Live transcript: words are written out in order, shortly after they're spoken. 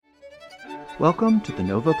Welcome to the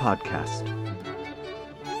Nova Podcast.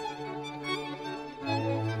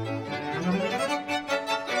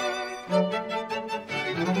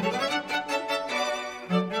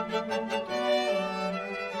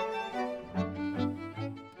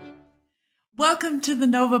 Welcome to the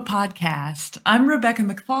Nova Podcast. I'm Rebecca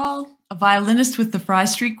McFall, a violinist with the Fry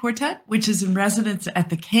Street Quartet, which is in residence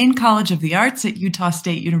at the Kane College of the Arts at Utah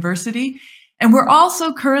State University. And we're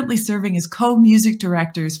also currently serving as co-music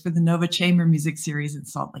directors for the Nova Chamber Music Series in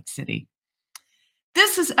Salt Lake City.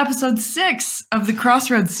 This is episode 6 of the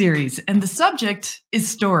Crossroads series, and the subject is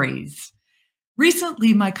stories.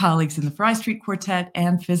 Recently, my colleagues in the Fry Street Quartet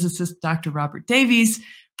and physicist Dr. Robert Davies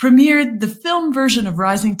premiered the film version of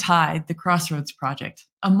Rising Tide, the Crossroads Project,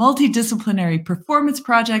 a multidisciplinary performance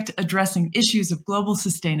project addressing issues of global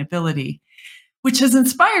sustainability, which has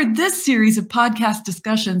inspired this series of podcast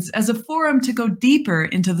discussions as a forum to go deeper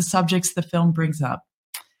into the subjects the film brings up.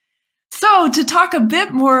 So to talk a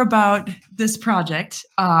bit more about this project,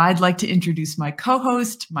 I'd like to introduce my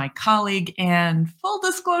co-host, my colleague, and full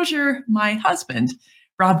disclosure, my husband,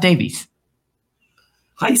 Rob Davies.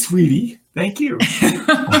 Hi, sweetie. Thank you.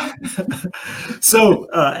 So,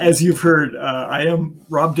 as you've heard, I am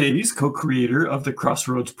Rob Davies, co-creator of the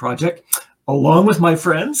Crossroads Project, along with my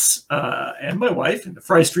friends and my wife in the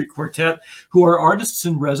Fry Street Quartet, who are artists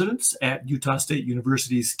in residence at Utah State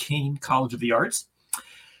University's Kane College of the Arts.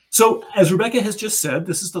 So, as Rebecca has just said,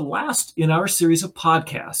 this is the last in our series of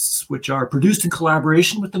podcasts, which are produced in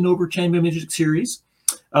collaboration with the Nova Chamber Music Series.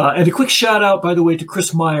 And a quick shout out, by the way, to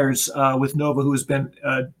Chris Myers with Nova, who has been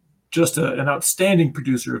just an outstanding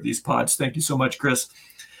producer of these pods. Thank you so much, Chris.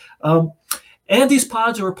 And these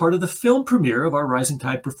pods are a part of the film premiere of our Rising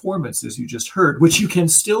Tide performance, as you just heard, which you can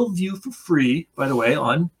still view for free, by the way,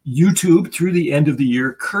 on YouTube through the end of the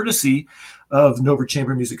year, courtesy of Nova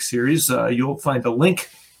Chamber Music Series. You'll find a link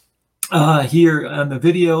here on the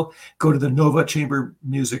video. Go to the Nova Chamber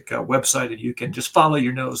Music website, and you can just follow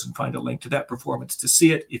your nose and find a link to that performance to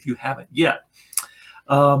see it if you haven't yet.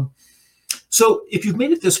 So if you've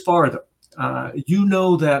made it this far, though, you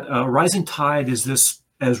know that Rising Tide is this,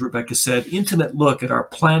 as Rebecca said, intimate look at our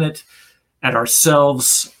planet, at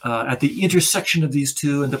ourselves, at the intersection of these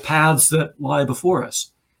two and the paths that lie before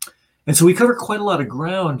us. And so we cover quite a lot of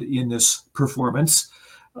ground in this performance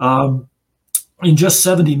in just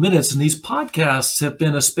 70 minutes. And these podcasts have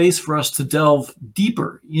been a space for us to delve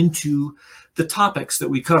deeper into the topics that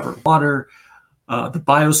we cover: water, the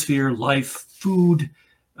biosphere, life, food,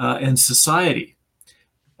 and society.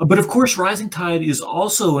 But of course, Rising Tide is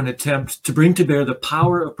also an attempt to bring to bear the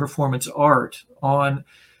power of performance art on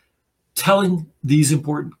telling these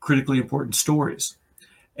critically important stories.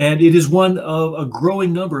 And it is one of a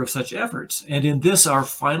growing number of such efforts. And in this, our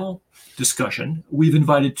final discussion, we've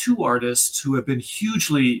invited two artists who have been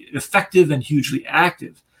hugely effective and hugely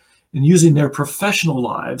active in using their professional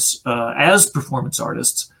lives as performance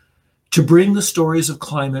artists to bring the stories of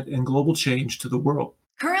climate and global change to the world.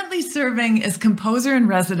 Currently serving as composer in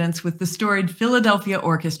residence with the storied Philadelphia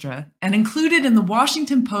Orchestra and included in the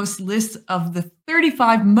Washington Post list of the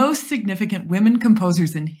 35 most significant women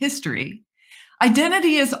composers in history,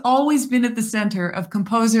 identity has always been at the center of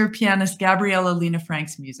composer-pianist Gabriela Lina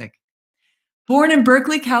Frank's music. Born in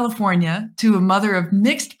Berkeley, California, to a mother of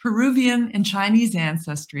mixed Peruvian and Chinese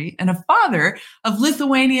ancestry and a father of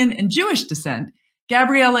Lithuanian and Jewish descent,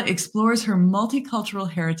 Gabriela explores her multicultural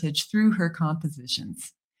heritage through her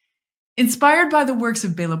compositions. Inspired by the works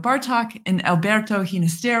of Bela Bartok and Alberto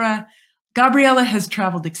Ginastera, Gabriela has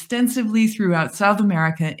traveled extensively throughout South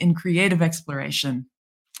America in creative exploration.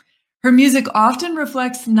 Her music often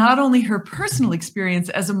reflects not only her personal experience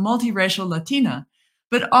as a multiracial Latina,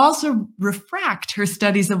 but also refract her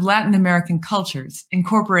studies of Latin American cultures,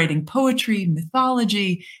 incorporating poetry,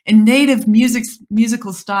 mythology, and native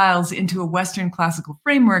musical styles into a Western classical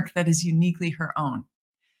framework that is uniquely her own.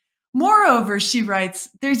 Moreover, she writes,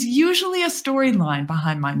 there's usually a storyline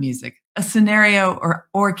behind my music, a scenario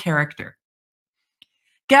or character.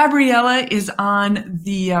 Gabriela is on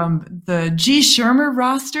the G. Schirmer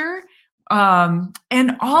roster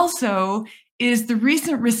and also is the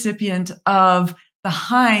recent recipient of the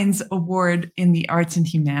Heinz Award in the Arts and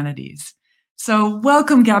Humanities. So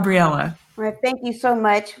welcome, Gabriela. Well, thank you so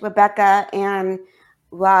much, Rebecca and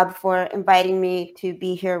Rob, for inviting me to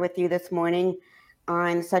be here with you this morning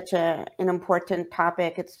on such an important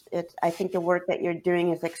topic. I think the work that you're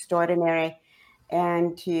doing is extraordinary,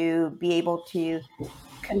 and to be able to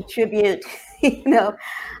contribute,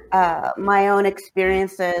 my own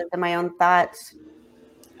experiences and my own thoughts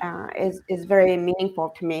is very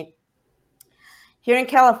meaningful to me. Here in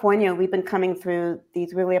California, we've been coming through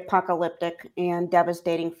these really apocalyptic and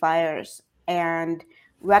devastating fires. and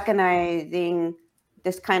recognizing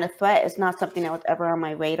this kind of threat is not something that was ever on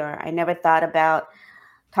my radar. I never thought about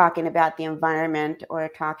talking about the environment or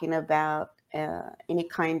talking about any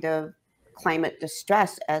kind of climate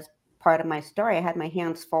distress as part of my story. I had my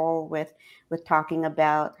hands full with talking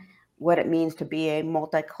about what it means to be a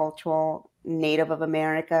multicultural native of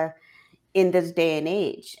America in this day and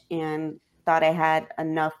age, and thought I had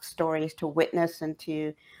enough stories to witness and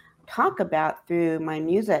to talk about through my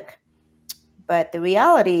music. But the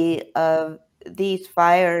reality of these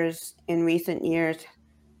fires in recent years,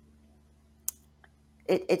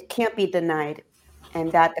 it can't be denied,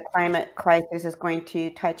 and that the climate crisis is going to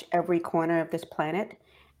touch every corner of this planet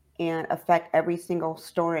and affect every single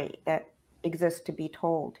story that exists to be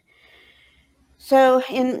told. So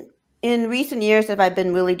in recent years, as I've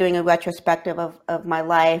been really doing a retrospective of my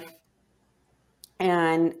life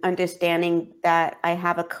and understanding that I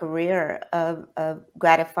have a career of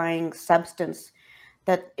gratifying substance,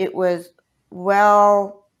 that it was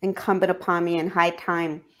well incumbent upon me and high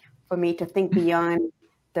time for me to think beyond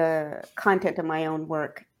the content of my own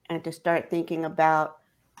work and to start thinking about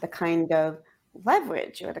the kind of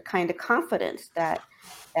leverage or the kind of confidence that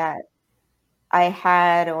I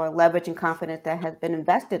had, or leverage and confidence that has been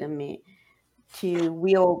invested in me to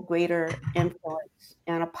wield greater influence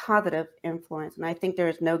and a positive influence. And I think there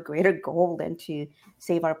is no greater goal than to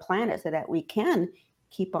save our planet so that we can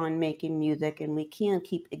keep on making music and we can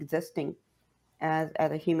keep existing as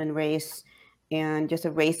a human race and just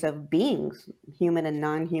a race of beings, human and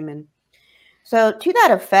non-human. So to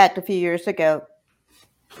that effect, a few years ago,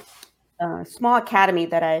 a small academy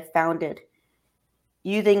that I founded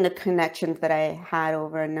using the connections that I had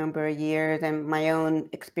over a number of years and my own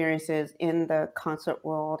experiences in the concert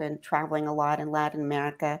world and traveling a lot in Latin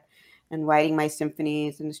America and writing my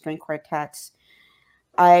symphonies and string quartets,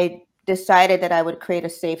 I decided that I would create a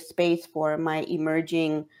safe space for my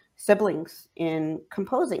emerging siblings in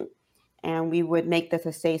composing. And we would make this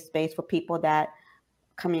a safe space for people that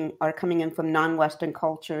are coming in from non-Western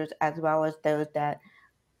cultures, as well as those that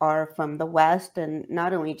are from the West, and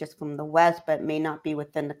not only just from the West, but may not be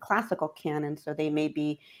within the classical canon. So they may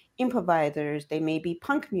be improvisers, they may be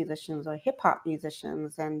punk musicians or hip hop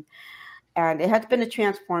musicians. And it has been a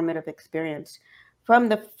transformative experience. From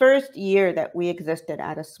the first year that we existed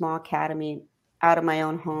at a small academy out of my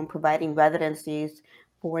own home, providing residencies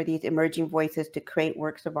for these emerging voices to create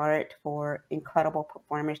works of art for incredible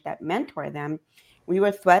performers that mentor them, we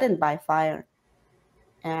were threatened by fire.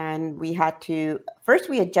 And we had to, first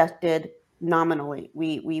we adjusted nominally.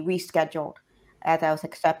 We rescheduled as I was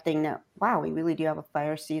accepting that, wow, we really do have a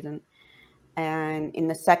fire season. And in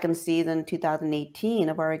the second season, 2018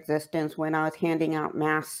 of our existence, when I was handing out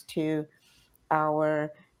masks to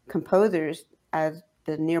our composers as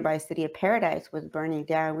the nearby city of Paradise was burning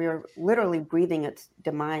down, we were literally breathing its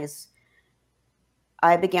demise.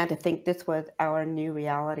 I began to think this was our new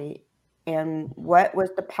reality. And what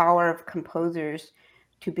was the power of composers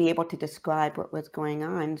to be able to describe what was going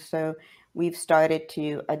on? So we've started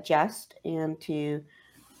to adjust and to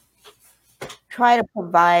try to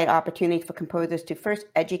provide opportunities for composers to first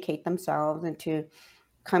educate themselves and to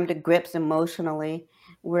come to grips emotionally.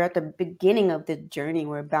 We're at the beginning of the journey.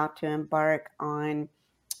 We're about to embark on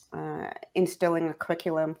instilling a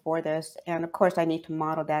curriculum for this. And of course, I need to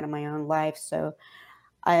model that in my own life. So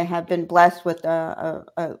I have been blessed with a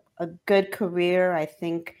good career. I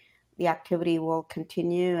think the activity will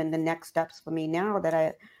continue, and the next steps for me now that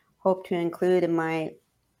I hope to include in my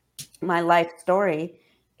life story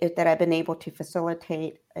is that I've been able to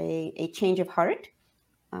facilitate a change of heart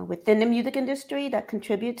within the music industry that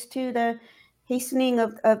contributes to the hastening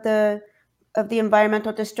of the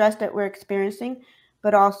environmental distress that we're experiencing,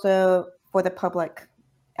 but also for the public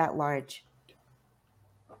at large.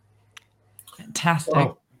 Fantastic.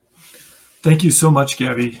 Wow. Thank you so much,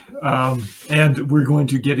 Gabby. And we're going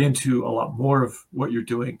to get into a lot more of what you're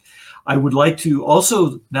doing. I would like to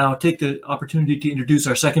also now take the opportunity to introduce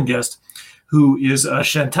our second guest, who is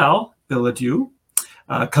Chantal Billadieu,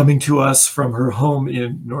 coming to us from her home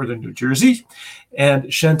in northern New Jersey.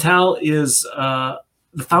 And Chantal is the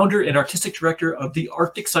founder and artistic director of the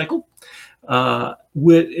Arctic Cycle,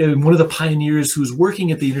 and one of the pioneers who's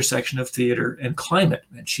working at the intersection of theater and climate.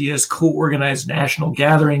 And she has co-organized national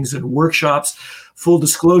gatherings and workshops. Full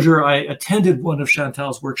disclosure, I attended one of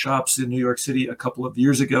Chantal's workshops in New York City a couple of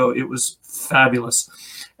years ago. It was fabulous.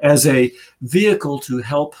 As a vehicle to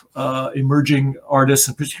help emerging artists,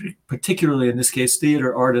 and particularly in this case,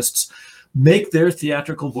 theater artists, make their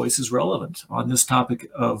theatrical voices relevant on this topic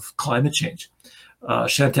of climate change.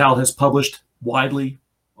 Chantal has published widely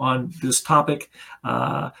on this topic.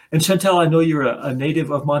 And Chantal, I know you're a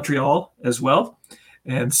native of Montreal as well,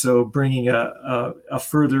 and so bringing a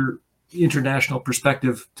further international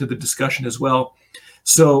perspective to the discussion as well.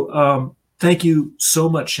 So thank you so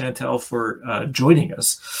much, Chantal, for joining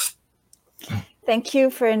us. Thank you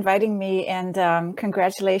for inviting me, and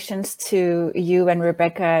congratulations to you and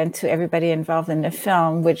Rebecca and to everybody involved in the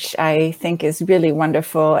film, which I think is really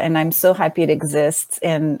wonderful. And I'm so happy it exists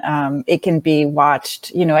and it can be watched.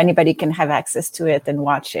 You know, anybody can have access to it and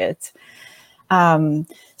watch it.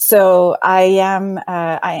 So I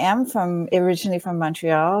am originally from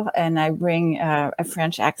Montreal, and I bring a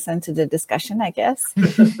French accent to the discussion, I guess.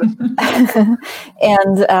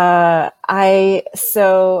 And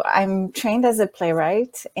I'm trained as a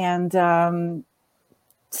playwright, and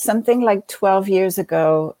something like 12 years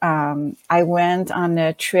ago, I went on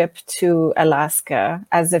a trip to Alaska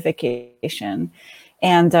as a vacation.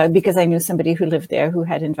 And because I knew somebody who lived there who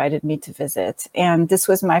had invited me to visit. And this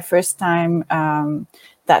was my first time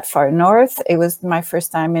that far north. It was my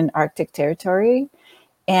first time in Arctic territory.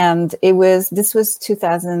 And this was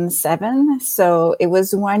 2007. So it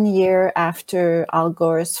was 1 year after Al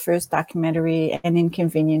Gore's first documentary, An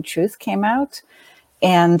Inconvenient Truth, came out.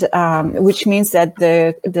 And which means that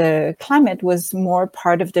the climate was more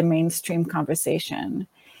part of the mainstream conversation.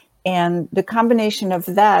 And the combination of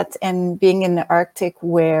that and being in the Arctic,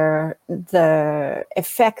 where the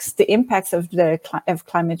impacts of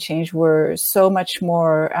climate change were so much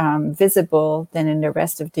more visible than in the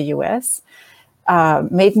rest of the US,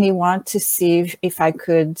 made me want to see if I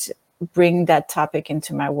could bring that topic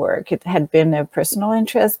into my work. It had been a personal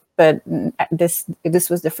interest, but this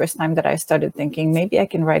was the first time that I started thinking maybe I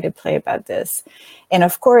can write a play about this. And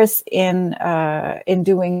of course, in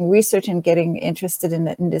doing research and getting interested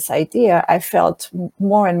in this idea, I felt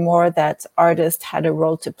more and more that artists had a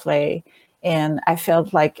role to play. And I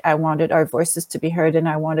felt like I wanted our voices to be heard, and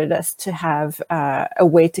I wanted us to have a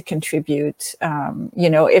way to contribute.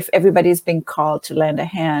 If everybody's being called to lend a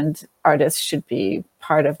hand, artists should be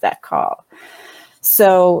part of that call.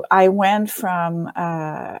 So I went from,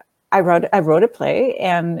 I wrote a play,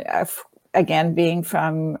 and again, being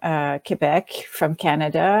from Quebec, from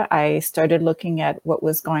Canada, I started looking at what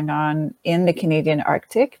was going on in the Canadian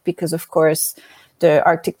Arctic, because of course, the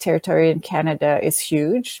Arctic territory in Canada is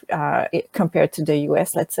huge compared to the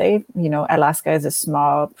US, let's say. You know, Alaska is a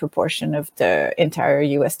small proportion of the entire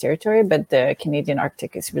US territory, but the Canadian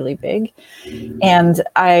Arctic is really big. And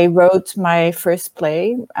I wrote my first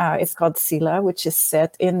play. It's called Sila, which is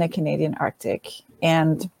set in the Canadian Arctic.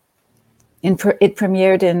 And it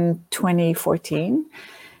premiered in 2014.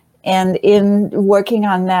 And in working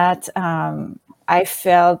on that, I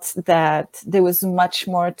felt that there was much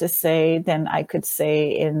more to say than I could say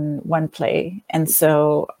in one play. And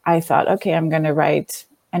so I thought, okay, I'm going to write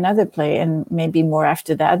another play and maybe more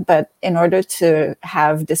after that. But in order to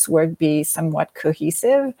have this work be somewhat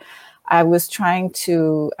cohesive, I was trying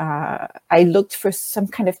to, I looked for some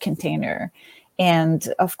kind of container. And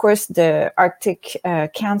of course, the Arctic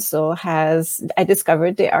Council I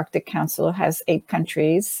discovered the Arctic Council has 8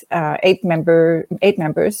 countries, 8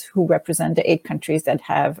 members who represent the 8 countries that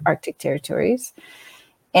have Arctic territories.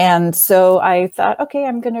 And so I thought, okay,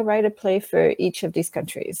 I'm going to write a play for each of these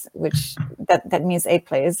countries, which that means 8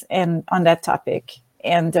 plays and on that topic.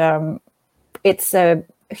 And it's a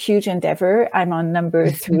huge endeavor. I'm on number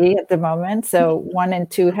 3 at the moment. So 1 and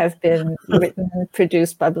 2 have been written,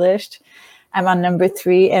 produced, published. I'm on number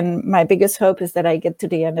 3, and my biggest hope is that I get to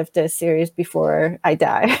the end of the series before I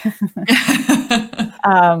die.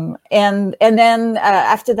 And then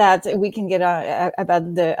after that, we can get on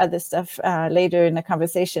about the other stuff later in the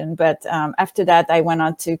conversation. But after that, I went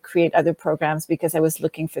on to create other programs because I was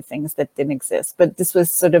looking for things that didn't exist. But this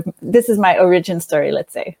is my origin story,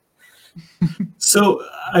 let's say. So,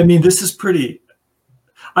 I mean, this is pretty.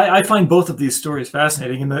 I find both of these stories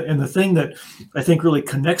fascinating, and the thing that I think really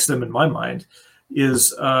connects them in my mind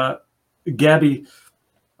is, Gabby,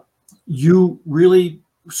 you really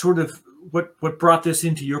sort of what brought this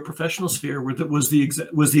into your professional sphere was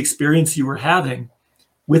the experience you were having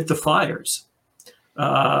with the fires,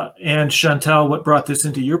 and Chantal, what brought this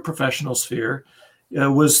into your professional sphere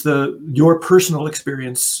was your personal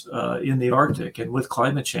experience in the Arctic and with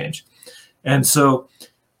climate change, and so.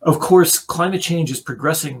 Of course, climate change is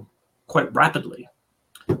progressing quite rapidly.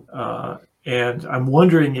 And I'm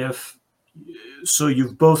wondering you've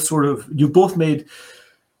both made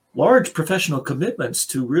large professional commitments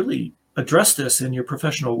to really address this in your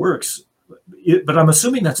professional works, but I'm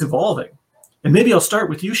assuming that's evolving. And maybe I'll start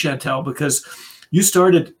with you, Chantal, because you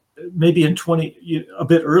started maybe a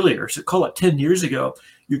bit earlier, so call it 10 years ago.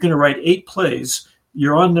 You're going to write 8 plays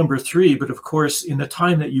you're on number 3, but of course, in the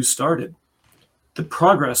time that you started, the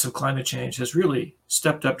progress of climate change has really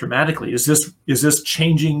stepped up dramatically. Is this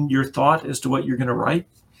changing your thought as to what you're going to write?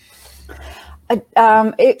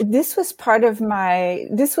 This was part of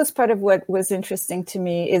what was interesting to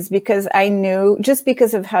me, is because I knew, just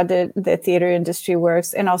because of how the theater industry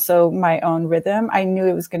works and also my own rhythm, I knew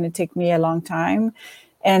it was going to take me a long time.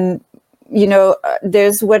 And,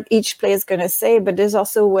 there's what each play is going to say, but there's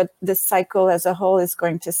also what the cycle as a whole is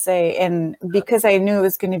going to say. And because I knew it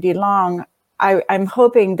was going to be long, I'm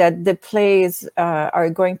hoping that the plays are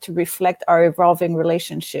going to reflect our evolving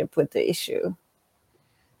relationship with the issue.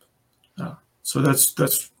 So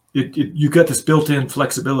that's it. You got this built-in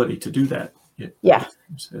flexibility to do that. Yeah.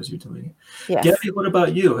 As you're doing it. Yes. Gabby, what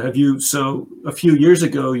about you? So a few years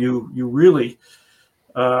ago, you really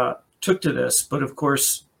took to this, but of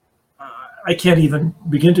course, I can't even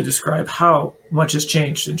begin to describe how much has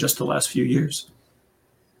changed in just the last few years.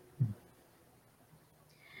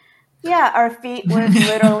 Yeah, our feet were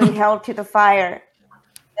literally held to the fire.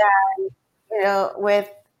 And, with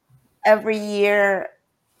every year,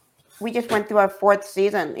 we just went through our 4th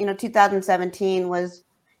season. 2017 was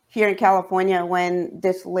here in California when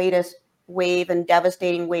this latest wave and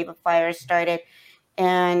devastating wave of fires started.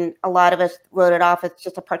 And a lot of us wrote it off as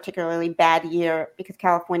just a particularly bad year because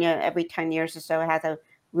California, every 10 years or so, has a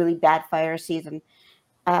really bad fire season.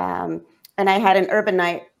 And I had an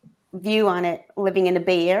urbanite view on it, living in the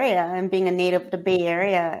Bay Area and being a native of the Bay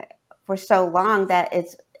Area for so long that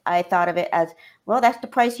I thought of it as, well, that's the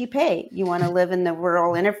price you pay. You want to live in the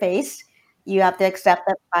rural interface. You have to accept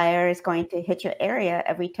that fire is going to hit your area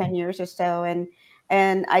every 10 years or so.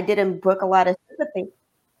 And I didn't book a lot of sympathy,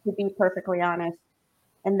 to be perfectly honest.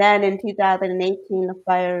 And then in 2018, the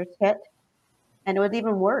fires hit, and it was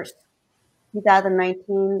even worse.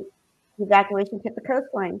 2019, evacuations hit the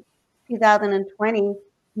coastline. 2020,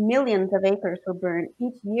 millions of acres were burned.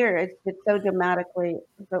 Each year, it's so dramatically,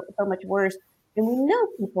 so much worse. And we know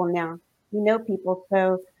people now.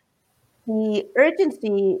 So the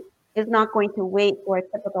urgency is not going to wait for a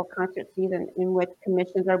typical concert season in which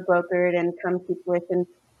commissions are brokered and come to fruition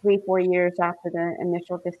 3-4 years after the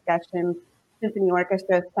initial discussion. Symphony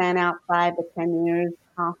orchestras plan out 5 to 10 years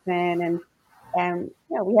often. And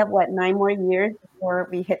we have 9 more years before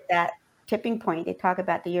we hit that tipping point. They talk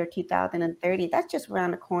about the year 2030. That's just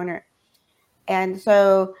around the corner. And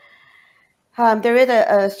so there is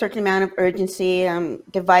a certain amount of urgency,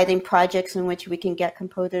 dividing projects in which we can get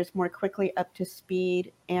composers more quickly up to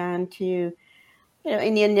speed and to,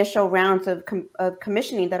 in the initial rounds of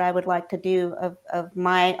commissioning that I would like to do of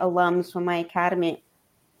my alums from my academy,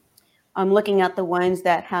 I'm looking at the ones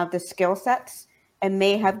that have the skill sets and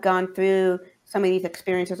may have gone through some of these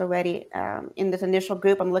experiences already. In this initial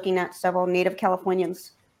group, I'm looking at several Native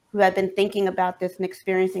Californians who have been thinking about this and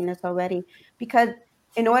experiencing this already. Because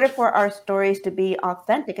in order for our stories to be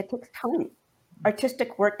authentic, it takes time.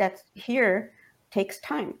 Artistic work that's here takes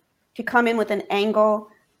time to come in with an angle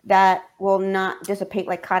that will not dissipate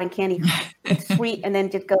like cotton candy. It's sweet and then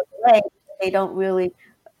just goes away. They don't really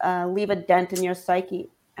leave a dent in your psyche.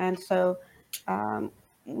 And so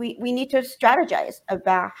we need to strategize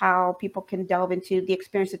about how people can delve into the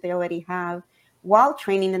experience that they already have while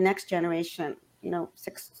training the next generation,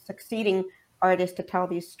 succeeding artists to tell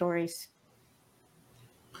these stories.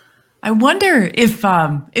 I wonder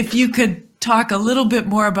if you could talk a little bit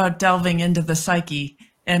more about delving into the psyche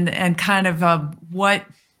and kind of what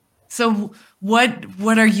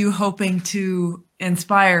are you hoping to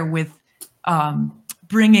inspire with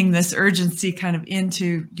bringing this urgency kind of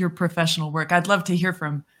into your professional work? I'd love to hear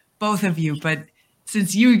from both of you, but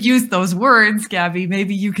since you used those words, Gabby,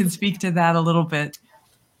 maybe you can speak to that a little bit.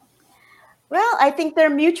 Well, I think they're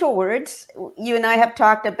mutual words. You and I have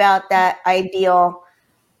talked about that ideal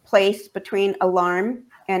place between alarm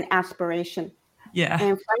and aspiration. Yeah.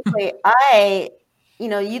 And frankly,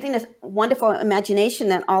 using this wonderful imagination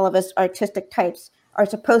that all of us artistic types are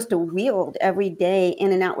supposed to wield every day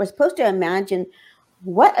in and out, we're supposed to imagine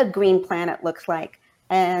what a green planet looks like.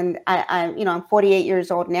 And I'm 48 years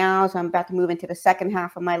old now, so I'm about to move into the second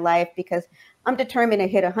half of my life because I'm determined to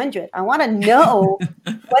hit 100. I want to know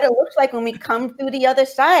what it looks like when we come through the other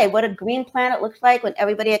side, what a green planet looks like when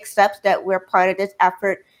everybody accepts that we're part of this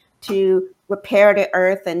effort to repair the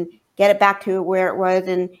earth and get it back to where it was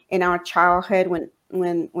in our childhood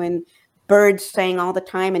when birds sang all the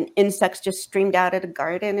time and insects just streamed out of the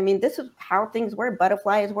garden. I mean, this is how things were.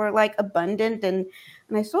 Butterflies were like abundant. And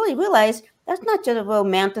I slowly realized that's not just a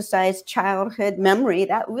romanticized childhood memory.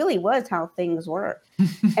 That really was how things were.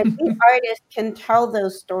 And these artists can tell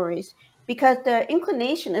those stories because the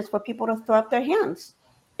inclination is for people to throw up their hands.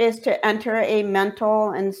 is to enter a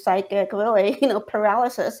mental and psychic, really,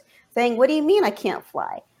 paralysis, saying, what do you mean I can't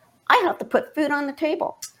fly? I have to put food on the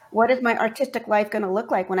table. What is my artistic life going to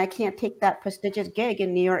look like when I can't take that prestigious gig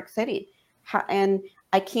in New York City? And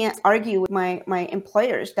I can't argue with my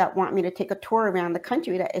employers that want me to take a tour around the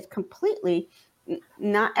country that is completely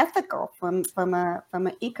not ethical from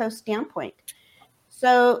an eco standpoint.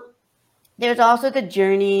 So there's also the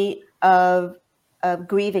journey of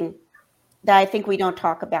grieving that I think we don't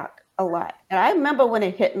talk about a lot. And I remember when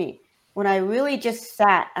it hit me, when I really just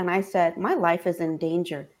sat and I said, my life is in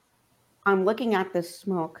danger. I'm looking at this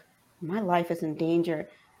smoke. My life is in danger.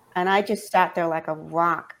 And I just sat there like a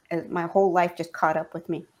rock. And my whole life just caught up with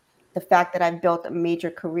me. The fact that I've built a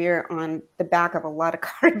major career on the back of a lot of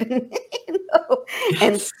carbon,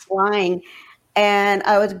 and flying. And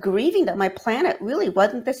I was grieving that my planet really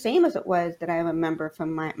wasn't the same as it was that I remember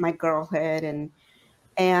from my girlhood.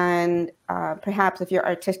 And perhaps if you're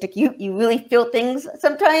artistic, you really feel things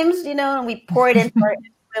sometimes, and we pour it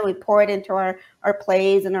into our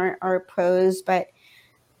plays and our prose, but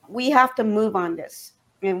we have to move on this.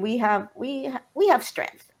 And we have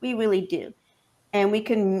strength. We really do. And we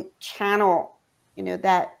can channel,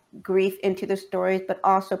 that grief into the stories, but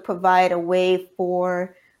also provide a way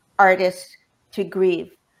for artists to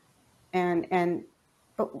grieve.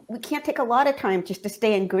 But we can't take a lot of time just to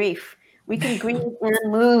stay in grief. We can grieve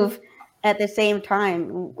and move at the same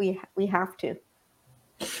time. We have to.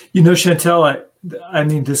 Chantel, I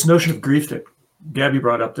mean, this notion of grief that Gabby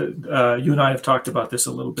brought up, that you and I have talked about this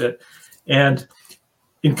a little bit, and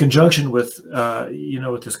in conjunction with,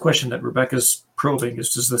 with this question that Rebecca's probing,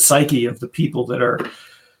 is the psyche of the people that are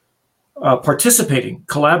participating,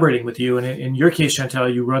 collaborating with you. And in your case,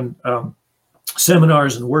 Chantel, you run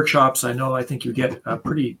seminars and workshops. I think you get a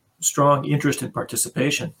pretty strong interest in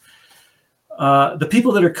participation. The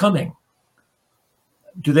people that are coming,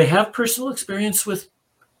 do they have personal experience with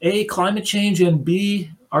A, climate change, and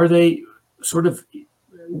B, are they sort of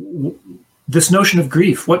this notion of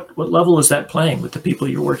grief? What level is that playing with the people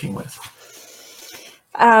you're working with?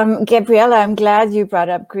 Gabriella, I'm glad you brought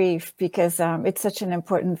up grief, because it's such an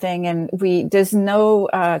important thing, and there's no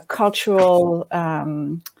cultural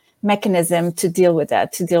mechanism to deal with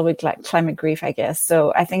that, to deal with climate grief, I guess.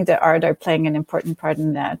 So I think the art are playing an important part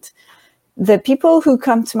in that. The people who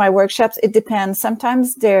come to my workshops, it depends.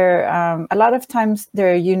 Sometimes a lot of times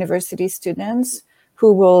they're university students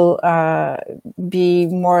who will be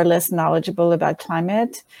more or less knowledgeable about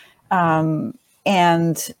climate,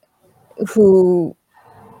 and who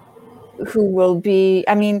will be,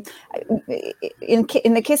 I mean,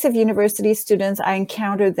 in the case of university students, I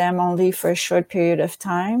encounter them only for a short period of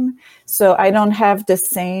time. So I don't have the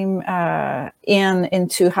same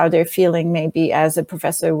into how they're feeling maybe as a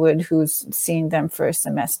professor would who's seeing them for a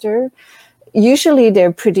semester. Usually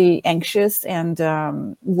they're pretty anxious and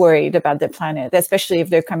worried about the planet, especially if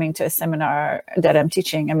they're coming to a seminar that I'm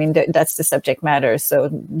teaching. I mean, that's the subject matter, so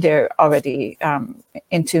they're already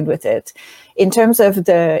in tune with it. In terms of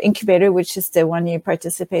the incubator, which is the one you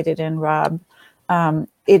participated in, Rob,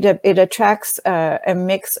 it attracts a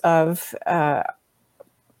mix of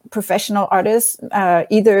professional artists,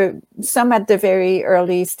 either some at the very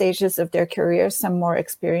early stages of their career, some more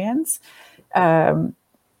experienced,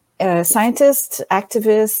 scientists,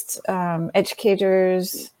 activists,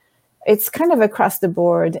 educators. It's kind of across the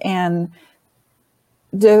board. And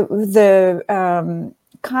the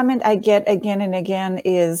comment I get again and again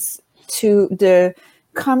is to the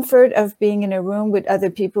comfort of being in a room with other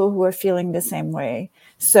people who are feeling the same way.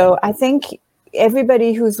 So I think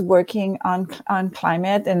everybody who's working on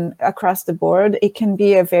climate and across the board, it can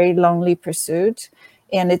be a very lonely pursuit.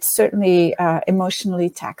 And it's certainly emotionally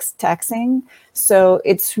taxing. So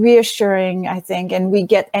it's reassuring, I think, and we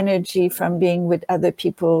get energy from being with other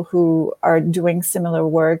people who are doing similar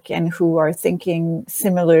work and who are thinking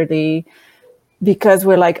similarly, because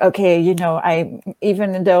we're like, okay,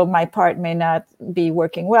 even though my part may not be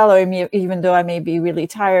working well, or even though I may be really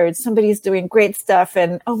tired, somebody's doing great stuff,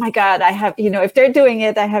 and oh my God, I have, if they're doing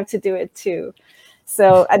it, I have to do it too.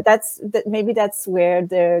 So maybe that's where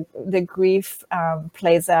the grief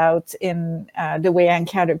plays out in the way I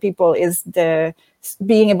encounter people, is the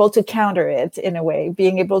being able to counter it in a way,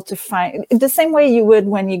 being able to find the same way you would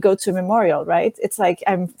when you go to a memorial, right? It's like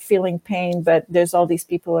I'm feeling pain, but there's all these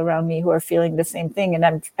people around me who are feeling the same thing,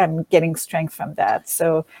 and I'm getting strength from that.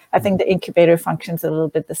 So I think the incubator functions a little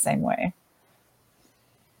bit the same way.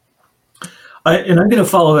 And I'm going to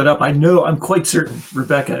follow that up. I'm quite certain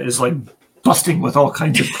Rebecca is like busting with all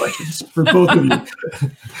kinds of questions for both of you.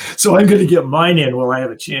 So I'm going to get mine in while I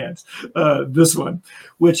have a chance. This one,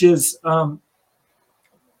 which is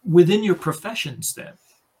within your professions then,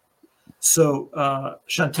 So,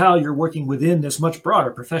 Chantal, you're working within this much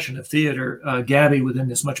broader profession of theater. Gabby, within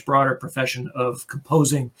this much broader profession of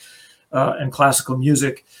composing and classical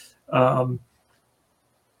music. Are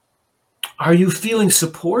you feeling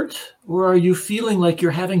support, or are you feeling like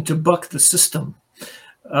you're having to buck the system?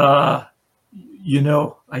 I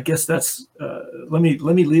guess that's. Let me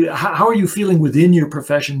leave it. How are you feeling within your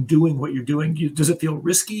profession, doing what you're doing? Does it feel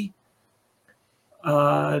risky?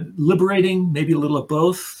 Liberating, maybe a little of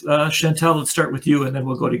both. Chantal, let's start with you, and then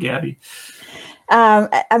we'll go to Gabby.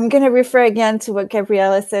 I'm going to refer again to what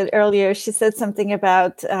Gabriella said earlier. She said something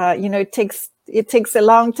about, it takes a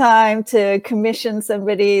long time to commission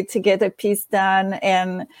somebody to get a piece done,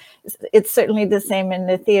 and it's certainly the same in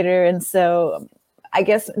the theater. And so I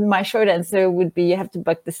guess my short answer would be you have to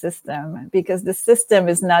buck the system, because the system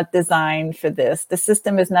is not designed for this. The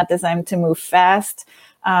system is not designed to move fast.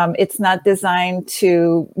 It's not designed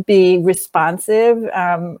to be responsive.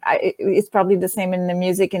 It's probably the same in the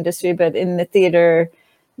music industry, but in the theater,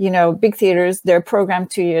 big theaters, they're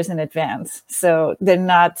programmed 2 years in advance. So they're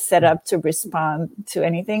not set up to respond to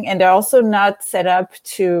anything. And they're also not set up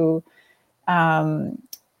to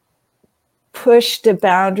push the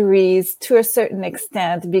boundaries to a certain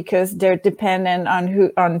extent, because they're dependent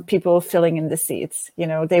on people filling in the seats.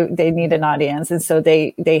 They need an audience, and so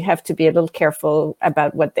they have to be a little careful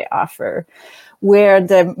about what they offer. Where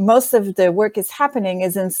most of the work is happening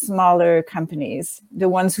is in smaller companies, the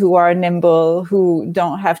ones who are nimble, who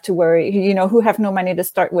don't have to worry, who have no money to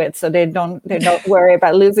start with, so they don't worry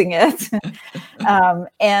about losing it.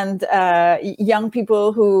 And young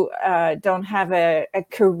people who don't have a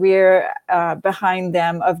career behind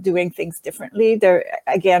them of doing things differently. They're,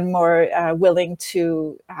 again, more willing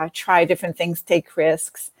to try different things, take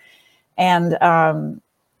risks.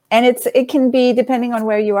 And it can be, depending on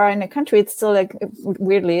where you are in the country, it's still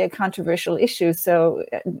weirdly a controversial issue. So,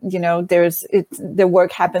 the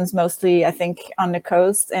work happens mostly, I think, on the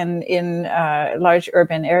coast and in large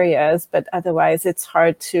urban areas, but otherwise it's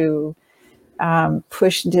hard to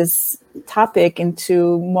push this topic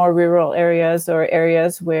into more rural areas or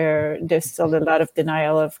areas where there's still a lot of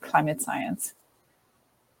denial of climate science.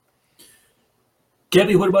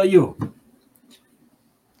 Gabby, what about you?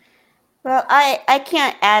 Well, I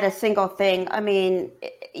can't add a single thing. I mean,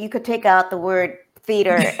 you could take out the word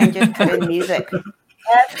theater and just put in music.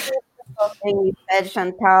 Every single thing you said,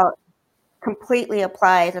 Chantal, completely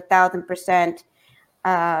applies 1,000%.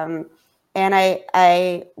 And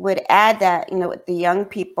I would add that, with the young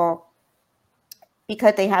people,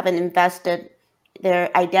 because they haven't invested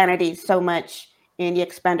their identity so much in the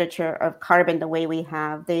expenditure of carbon the way we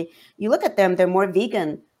have, you look at them, they're more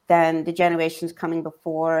vegan than the generations coming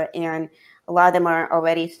before. And a lot of them are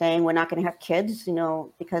already saying, we're not going to have kids,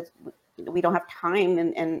 because we don't have time,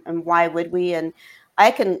 and why would we? And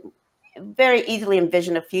I can very easily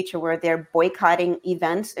envision a future where they're boycotting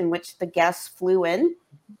events in which the guests flew in,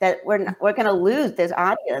 that we're going to lose this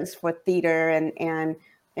audience for theater and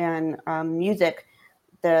music.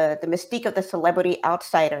 The mystique of the celebrity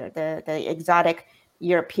outsider, the exotic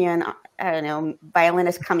European,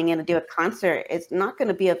 violinist coming in to do a concert is not going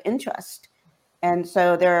to be of interest. And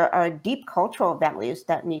so there are deep cultural values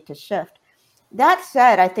that need to shift. That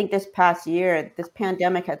said, I think this past year, this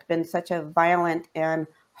pandemic has been such a violent and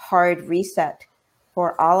hard reset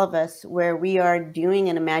for all of us, where we are doing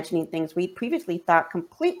and imagining things we previously thought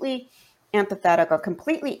completely antithetical,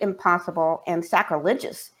 completely impossible, and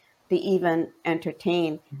sacrilegious to even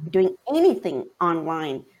entertain. Doing anything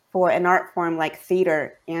online for an art form like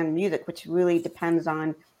theater and music, which really depends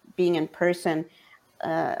on being in person.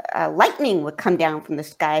 Lightning would come down from the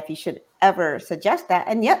sky if you should ever suggest that.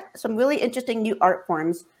 And yet some really interesting new art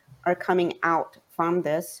forms are coming out from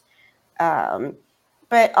this.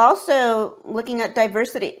 But also looking at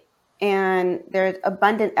diversity. And there's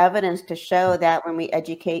abundant evidence to show that when we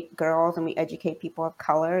educate girls and we educate people of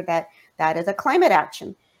color, that is a climate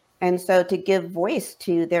action. And so to give voice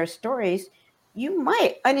to their stories, you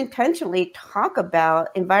might unintentionally talk about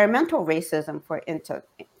environmental racism,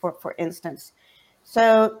 for instance.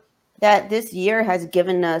 So that this year has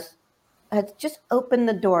just opened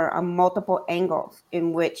the door on multiple angles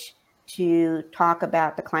in which to talk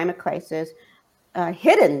about the climate crisis,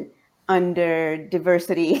 hidden under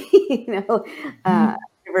diversity,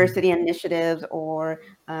 diversity initiatives, or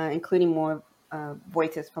including more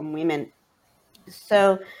voices from women.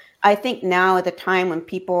 So I think now at the time when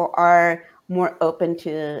people are more open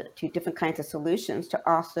to different kinds of solutions, to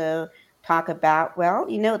also talk about,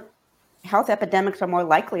 health epidemics are more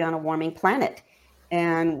likely on a warming planet.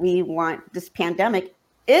 And we want, this pandemic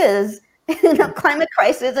is climate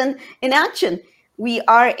crisis in action. We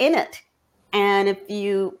are in it. And if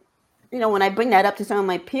you when I bring that up to some of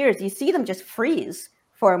my peers, you see them just freeze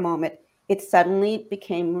for a moment. It suddenly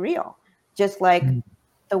became real, just like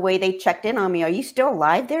the way they checked in on me. Are you still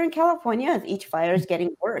alive there in California? As each fire is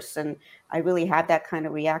getting worse. And I really had that kind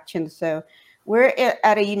of reaction. So we're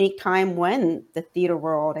at a unique time when the theater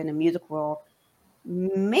world and the music world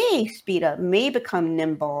may speed up, may become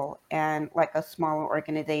nimble, and like a smaller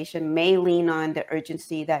organization may lean on the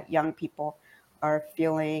urgency that young people are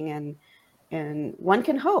feeling. And one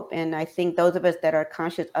can hope. And I think those of us that are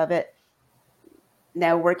conscious of it,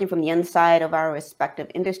 now working from the inside of our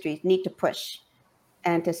respective industries, need to push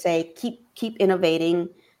and to say, keep innovating,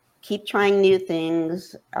 keep trying new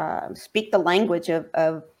things, speak the language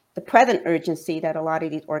of the present urgency that a lot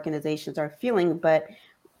of these organizations are feeling, but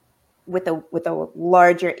with a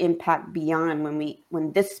larger impact beyond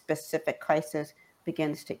when this specific crisis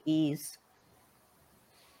begins to ease.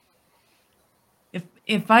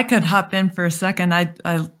 If I could hop in for a second,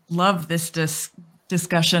 I love this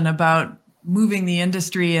discussion about moving the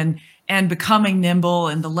industry and becoming nimble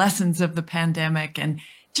and the lessons of the pandemic. And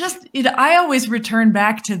I always return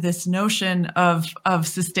back to this notion of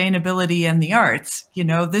sustainability and the arts.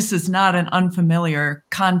 This is not an unfamiliar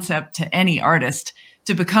concept to any artist.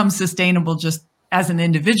 To become sustainable just as an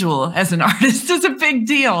individual, as an artist, is a big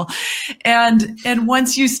deal. And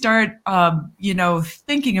once you start,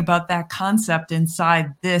 thinking about that concept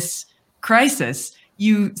inside this crisis,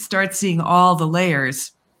 you start seeing all the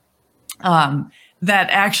layers that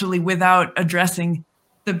actually, without addressing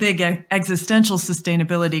the big existential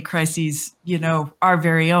sustainability crises, our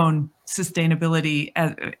very own sustainability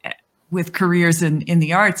with careers in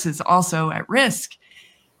the arts is also at risk.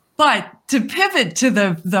 But to pivot to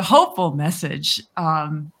the hopeful message,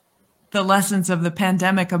 the lessons of the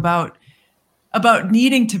pandemic about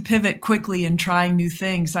needing to pivot quickly and trying new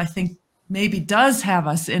things, I think maybe does have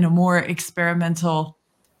us in a more experimental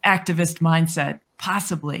activist mindset,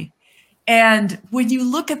 possibly. And when you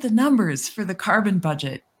look at the numbers for the carbon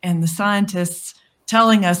budget and the scientists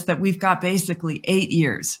telling us that we've got basically 8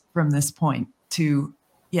 years from this point to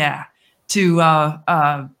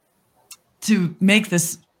make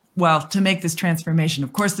this transformation.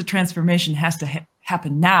 Of course, the transformation has to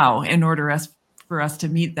happen now in order for us to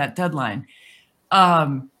meet that deadline.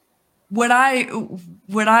 What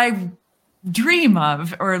I dream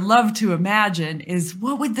of or love to imagine is,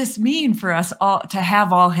 what would this mean for us all to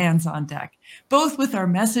have all hands on deck, both with our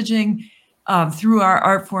messaging through our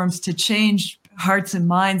art forms to change hearts and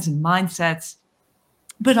minds and mindsets,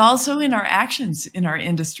 but also in our actions in our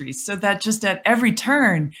industries, so that just at every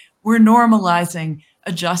turn, we're normalizing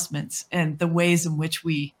adjustments and the ways in which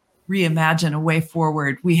we reimagine a way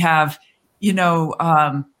forward. We have,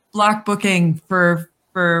 block booking for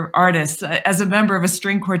artists. As a member of a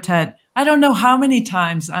string quartet, I don't know how many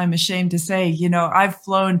times I'm ashamed to say, I've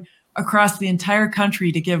flown across the entire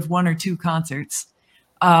country to give 1 or 2 concerts.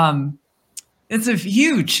 It's a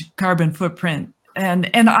huge carbon footprint.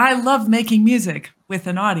 And I love making music with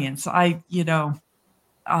an audience. That's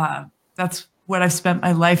what I've spent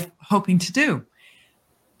my life hoping to do.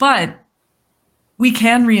 But we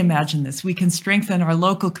can reimagine this. We can strengthen our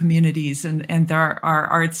local communities and our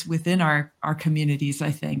arts within our communities,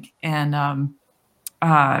 I think. And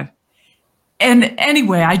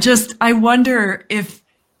anyway, I wonder if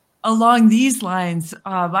along these lines,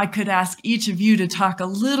 I could ask each of you to talk a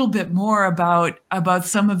little bit more about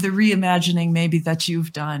some of the reimagining maybe that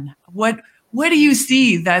you've done. What do you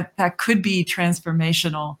see that could be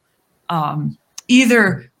transformational,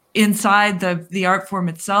 either inside the art form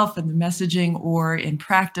itself and the messaging, or in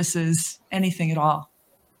practices, anything at all?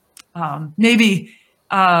 Maybe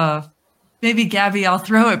Gabby, I'll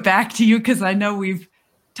throw it back to you, because I know we've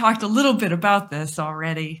talked a little bit about this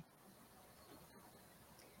already.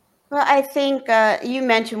 Well, I think you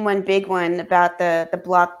mentioned one big one about the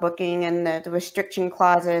block booking and the restriction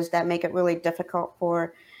clauses that make it really difficult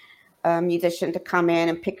for a musician to come in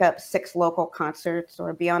and pick up 6 local concerts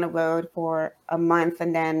or be on the road for a month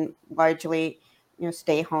and then largely,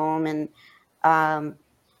 stay home. And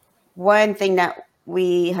one thing that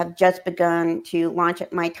we have just begun to launch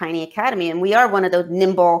at My Tiny Academy, and we are one of those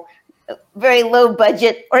nimble, very low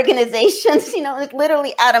budget organizations, it's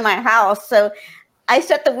literally out of my house. So I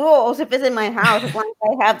set the rules. If it's in my house, as long as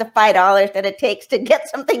I have the $5 that it takes to get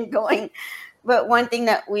something going. But one thing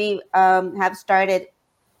that we have started,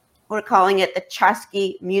 we're calling it the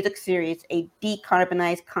Chasky Music Series, a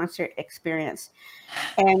decarbonized concert experience.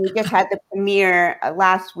 And we just had the premiere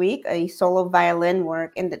last week, a solo violin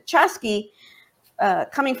work. And the Chasky,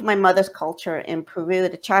 coming from my mother's culture in Peru,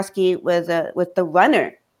 the Chasky was the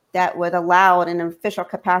runner that was allowed in an official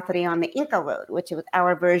capacity on the Inca Road, which was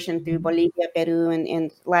our version through Bolivia, Peru,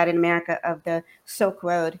 and Latin America of the Silk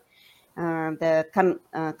Road, the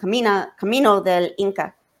Camino del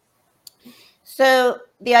Inca. So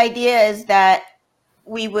the idea is that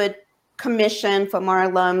we would commission from our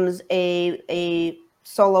alums a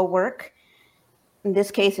solo work. In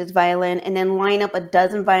this case, it's violin, and then line up a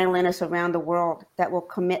dozen violinists around the world that will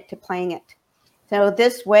commit to playing it. So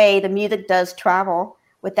this way, the music does travel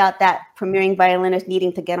without that premiering violinist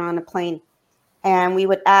needing to get on a plane. And we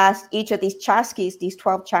would ask each of these chasquis, these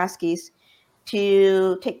 12 chasquis,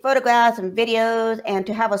 to take photographs and videos and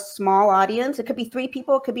to have a small audience. It could be 3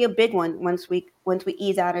 people, it could be a big one once we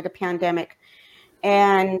ease out of the pandemic.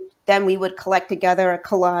 And then we would collect together a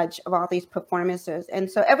collage of all these performances. And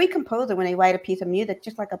so every composer, when they write a piece of music,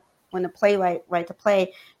 just like when a playwright writes a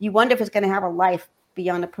play, you wonder if it's going to have a life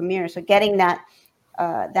beyond the premiere. So getting that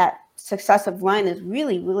successive run is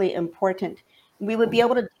really, really important. We would be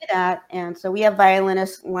able to do that. And so we have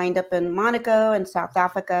violinists lined up in Monaco and South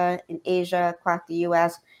Africa, in Asia, across the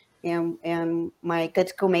US, and my good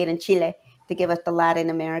schoolmate in Chile to give us the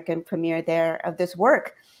Latin American premiere there of this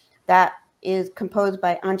work that is composed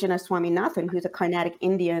by Anjana Swaminathan, who's a Carnatic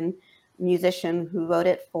Indian musician who wrote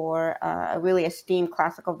it for a really esteemed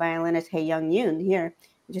classical violinist, Hae Young Yoon, here.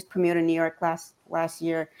 We just premiered in New York last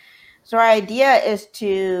year. So our idea is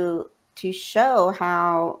to show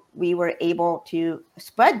how we were able to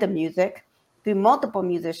spread the music through multiple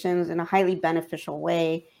musicians in a highly beneficial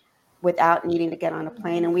way without needing to get on a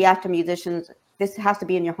plane. And we ask the musicians, this has to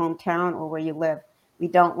be in your hometown or where you live. We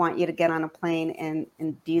don't want you to get on a plane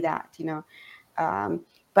and do that, you know.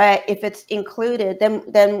 But if it's included,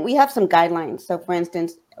 then we have some guidelines. So for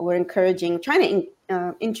instance, we're trying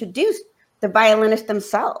to introduce the violinists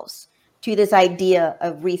themselves to this idea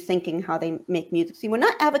of rethinking how they make music. See, we're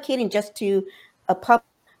not advocating just to a public,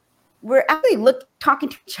 we're actually talking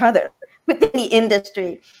to each other within the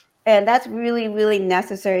industry. And that's really, really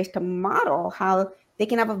necessary to model how they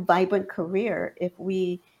can have a vibrant career if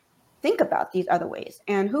we think about these other ways.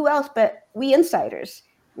 And who else but we insiders?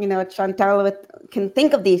 You know, Chantal can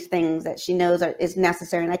think of these things that she knows is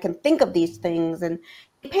necessary, and I can think of these things, and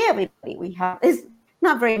we pay everybody. We have is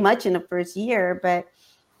not very much in the first year, but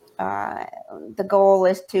the goal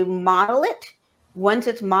is to model it. Once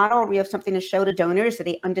it's modeled, we have something to show to donors so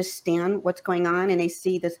they understand what's going on and they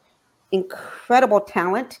see this incredible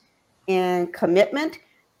talent and commitment.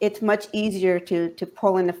 It's much easier to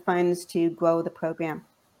pull in the funds to grow the program.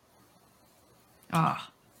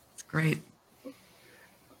 Ah, it's great.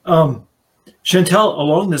 Chantal,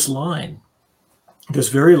 along this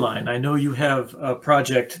very line, I know you have a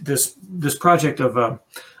project, this project of, I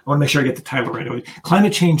want to make sure I get the title right,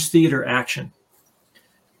 Climate Change Theater Action.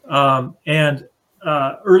 And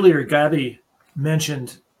earlier, Gabby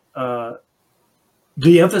mentioned the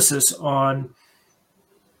emphasis on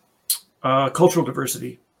cultural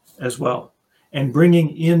diversity as well, and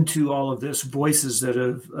bringing into all of this voices that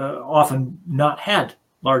have often not had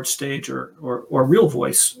large stage or real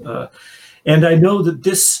voice. And I know that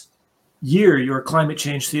this year, your Climate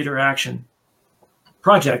Change Theater Action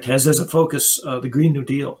project has as a focus the Green New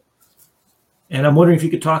Deal. And I'm wondering if you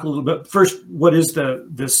could talk a little bit first. What is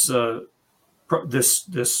this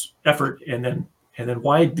effort, and then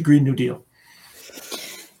why the Green New Deal?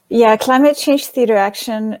 Yeah, Climate Change Theater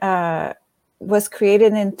Action was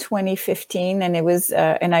created in 2015, and it was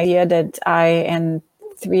an idea that I and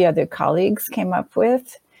 3 other colleagues came up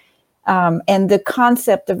with. And the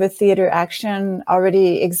concept of a theater action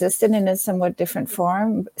already existed in a somewhat different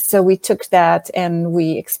form. So we took that and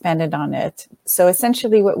we expanded on it. So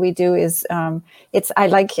essentially what we do is, I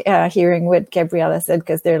like hearing what Gabriela said,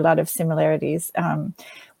 because there are a lot of similarities.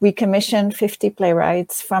 We commission 50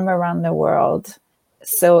 playwrights from around the world.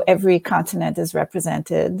 So every continent is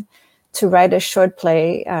represented, to write a short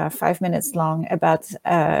play, 5 minutes long, about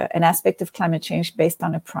an aspect of climate change based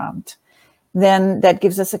on a prompt. Then that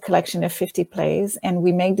gives us a collection of 50 plays, and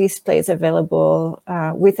we make these plays available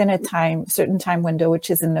within a certain time window, which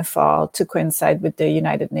is in the fall, to coincide with the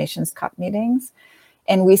United Nations COP meetings.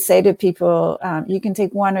 And we say to people, you can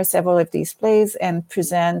take one or several of these plays and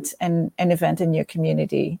present an event in your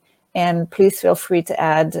community. And please feel free to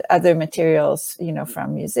add other materials,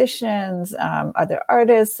 from musicians, other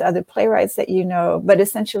artists, other playwrights that you know. But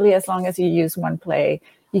essentially, as long as you use one play,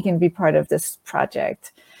 you can be part of this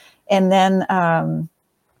project. And then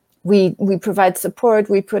we provide support.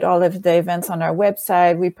 We put all of the events on our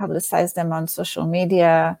website. We publicize them on social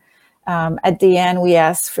media. At the end, we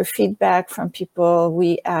asked for feedback from people.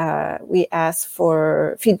 We asked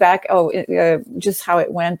for feedback, just how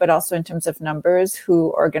it went, but also in terms of numbers,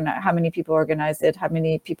 how many people organized it, how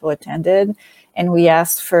many people attended. And we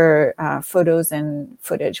asked for photos and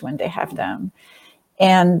footage when they have them.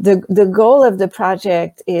 And the goal of the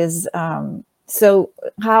project is, so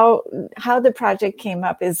how the project came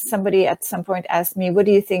up is somebody at some point asked me, what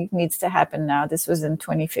do you think needs to happen now? This was in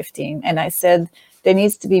 2015. And I said, there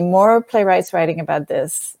needs to be more playwrights writing about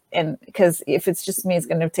this. And because if it's just me, it's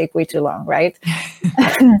going to take way too long, right?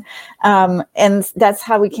 And that's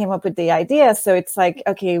how we came up with the idea. So it's like,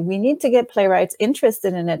 okay, we need to get playwrights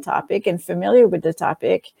interested in a topic and familiar with the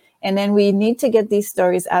topic. And then we need to get these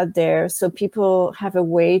stories out there so people have a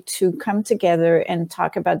way to come together and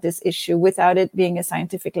talk about this issue without it being a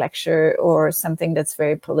scientific lecture or something that's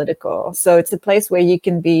very political. So it's a place where you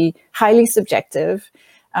can be highly subjective.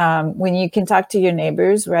 When you can talk to your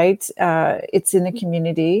neighbors, right? It's in the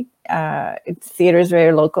community. Theater is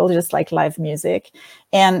very local, just like live music.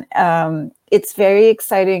 And it's very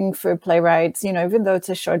exciting for playwrights, even though it's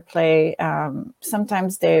a short play,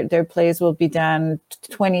 sometimes their plays will be done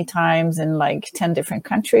 20 times in like 10 different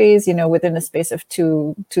countries, within a space of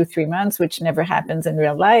 3 months, which never happens in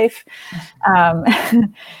real life.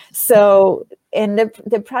 And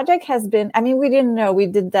the project has been, we didn't know, we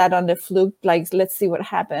did that on the fluke, like, let's see what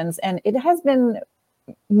happens. And it has been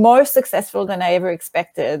more successful than I ever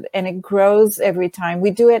expected. And it grows every time.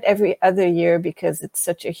 We do it every other year because it's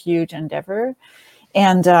such a huge endeavor.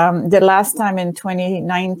 And the last time in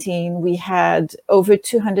 2019, we had over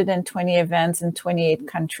 220 events in 28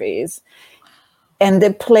 countries. And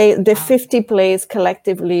the 50 plays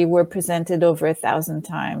collectively were presented over 1,000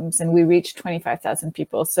 times, and we reached 25,000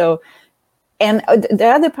 people. And the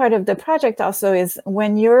other part of the project also is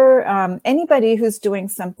when you're anybody who's doing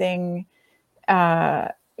something,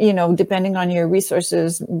 depending on your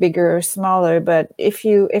resources, bigger or smaller. But if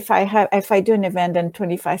I do an event and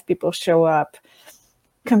 25 people show up,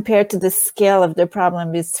 compared to the scale of the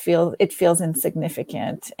problem, it feels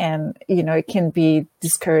insignificant, and it can be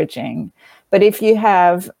discouraging. But if you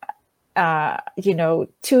have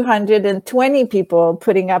 220 people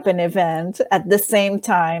putting up an event at the same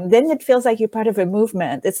time, then it feels like you're part of a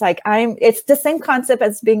movement. It's like it's the same concept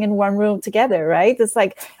as being in one room together, right? It's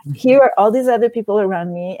like, here are all these other people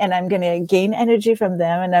around me, and I'm going to gain energy from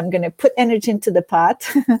them, and I'm going to put energy into the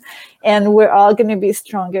pot, and we're all going to be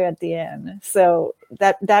stronger at the end. So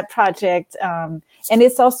that project, and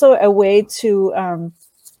it's also a way to,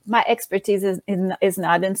 my expertise is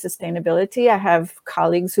not in sustainability. I have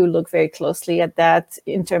colleagues who look very closely at that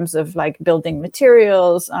in terms of like building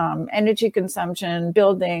materials, energy consumption,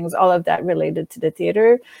 buildings, all of that related to the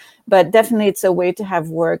theater. But definitely it's a way to have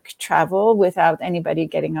work travel without anybody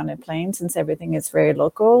getting on a plane, since everything is very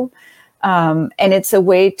local. And it's a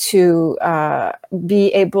way to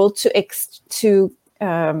be able to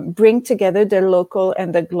bring together the local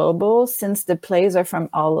and the global, since the plays are from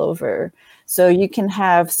all over. So you can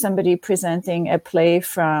have somebody presenting a play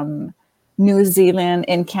from New Zealand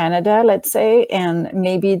in Canada, let's say, and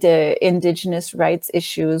maybe the indigenous rights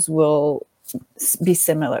issues will be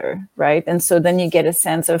similar, right? And so then you get a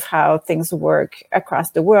sense of how things work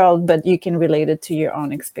across the world, but you can relate it to your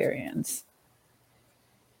own experience.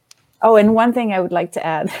 Oh, and one thing I would like to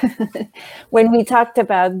add, when we talked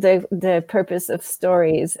about the purpose of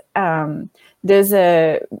stories, there's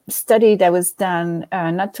a study that was done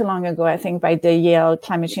not too long ago, I think, by the Yale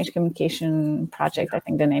Climate Change Communication Project, I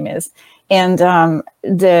think the name is. And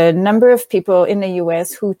the number of people in the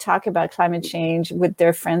US who talk about climate change with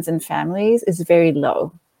their friends and families is very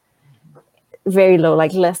low,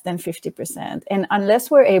 like less than 50%. And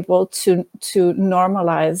unless we're able to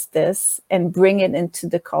normalize this and bring it into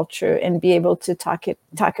the culture and be able to talk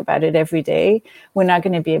about it every day, we're not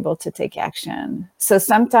going to be able to take action. So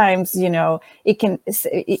sometimes, it can,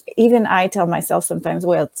 even I tell myself sometimes,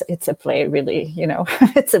 well, it's a play, really,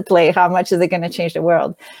 it's a play. How much is it going to change the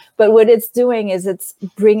world? But what it's doing is it's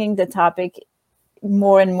bringing the topic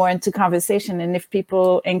more and more into conversation. And if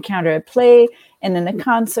people encounter a play and then a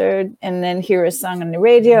concert and then hear a song on the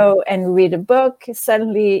radio and read a book,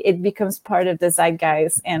 suddenly it becomes part of the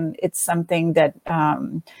zeitgeist. And it's something that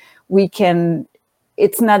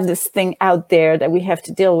it's not this thing out there that we have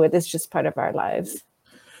to deal with. It's just part of our lives.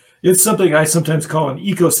 It's something I sometimes call an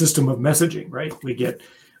ecosystem of messaging, right? We get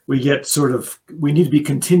we need to be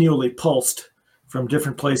continually pulsed from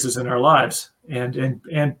different places in our lives. And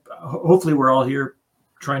hopefully we're all here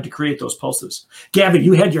trying to create those pulses. Gavin,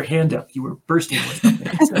 you had your hand up. You were bursting with something.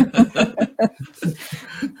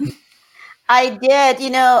 I did.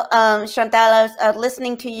 Chantal, I was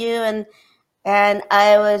listening to you, and And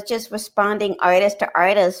I was just responding artist to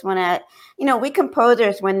artist when we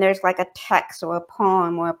composers, when there's like a text or a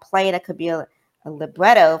poem or a play that could be a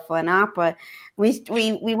libretto for an opera, we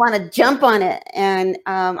want to jump on it. And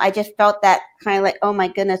I just felt that kind of like, oh my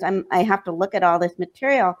goodness, I have to look at all this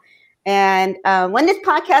material. And when this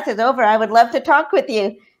podcast is over, I would love to talk with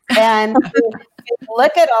you and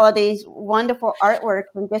look at all of these wonderful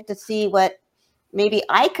artworks and just to see what maybe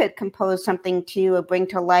I could compose something to or bring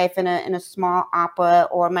to life in a small opera,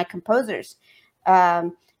 or my composers.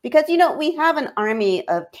 Because, we have an army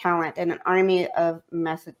of talent and an army of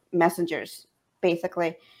messengers,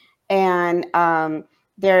 basically. And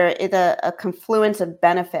there is a confluence of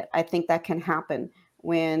benefit, I think, that can happen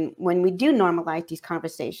when we do normalize these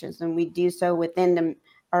conversations, and we do so within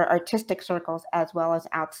our artistic circles as well as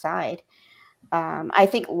outside. I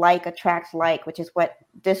think like attracts like, which is what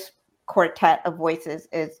this quartet of voices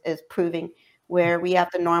is proving, where we have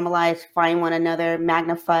to normalize, find one another,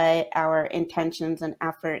 magnify our intentions and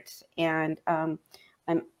efforts. And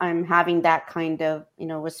I'm having that kind of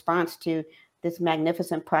response to this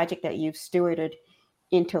magnificent project that you've stewarded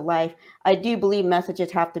into life. I do believe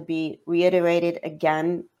messages have to be reiterated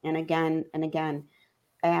again and again and again,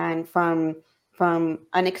 and from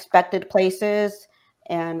unexpected places,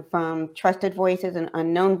 and from trusted voices and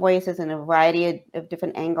unknown voices in a variety of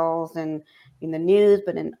different angles, and in the news,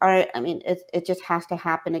 but in art. I mean, it just has to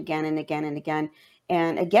happen again and again and again.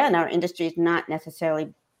 And again, our industry is not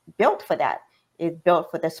necessarily built for that. It's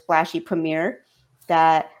built for the splashy premiere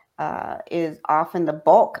that is often the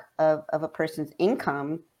bulk of a person's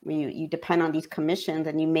income. You depend on these commissions,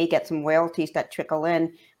 and you may get some royalties that trickle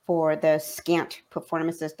in for the scant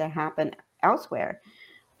performances that happen elsewhere.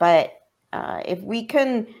 But if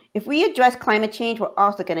we address climate change, we're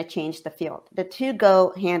also going to change the field. The two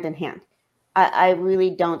go hand in hand. I really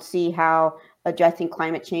don't see how addressing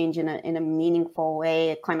climate change in a meaningful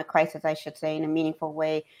way, a climate crisis, I should say, in a meaningful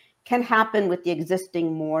way, can happen with the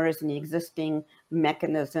existing mores and the existing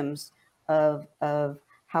mechanisms of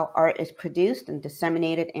how art is produced and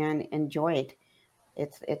disseminated and enjoyed.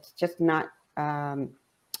 It's just not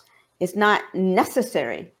it's not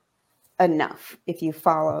necessary enough if you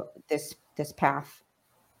follow this path.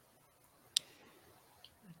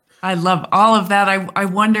 I love all of that. I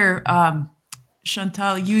wonder,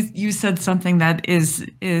 Chantal, you said something that is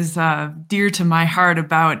dear to my heart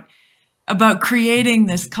about creating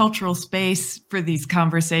this cultural space for these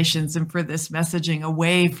conversations and for this messaging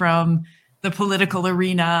away from the political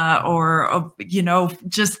arena, or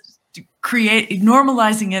just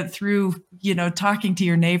normalizing it through talking to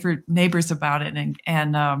your neighbors about it,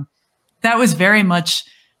 and that was very much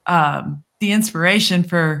the inspiration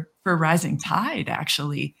for Rising Tide,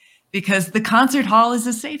 actually, because the concert hall is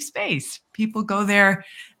a safe space. People go there,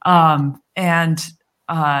 and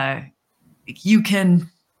you can.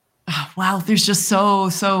 Wow, there's just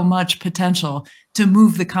so much potential to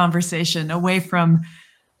move the conversation away from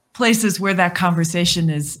places where that conversation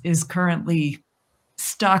is currently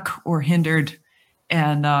stuck or hindered,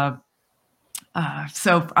 and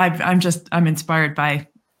so I'm inspired by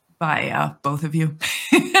both of you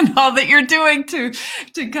and all that you're doing to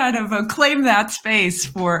kind of claim that space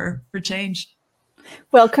for change.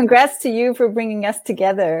 Well, congrats to you for bringing us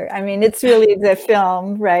together. I mean, it's really the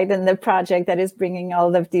film, right, and the project that is bringing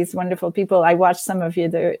all of these wonderful people. I watched some of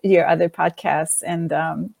your other podcasts, and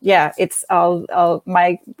it's all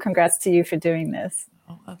my congrats to you for doing this.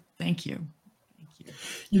 Oh, well, thank you.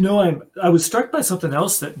 I was struck by something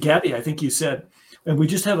else that Gabby, I think you said, and we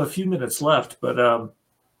just have a few minutes left, but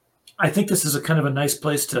I think this is a kind of a nice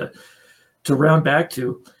place to round back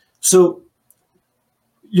to. So,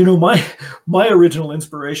 my original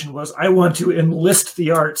inspiration was I want to enlist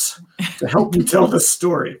the arts to help me tell this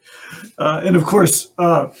story. And of course,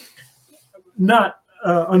 not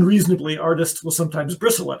unreasonably, artists will sometimes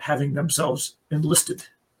bristle at having themselves enlisted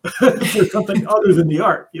for something other than the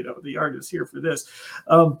art. The art is here for this.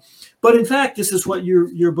 But in fact, this is what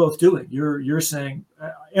you're both doing. You're saying,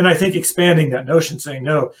 and I think expanding that notion, saying,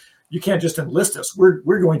 no, you can't just enlist us.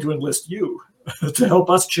 We're going to enlist you to help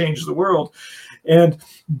us change the world. And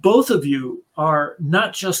both of you are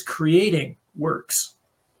not just creating works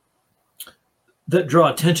that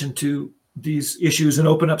draw attention to these issues and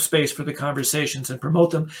open up space for the conversations and promote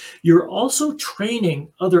them. You're also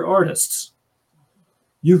training other artists.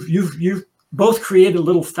 You've both created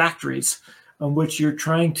little factories on which you're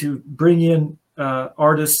trying to bring in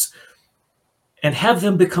artists and have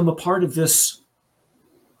them become a part of this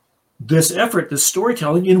effort, this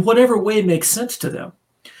storytelling, in whatever way makes sense to them.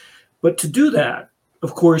 But to do that,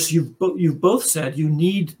 of course, you've both said you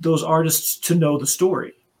need those artists to know the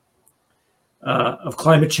story. of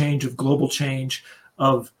climate change, of global change,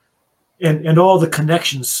 and all the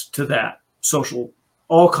connections to that,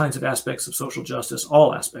 all kinds of aspects of social justice,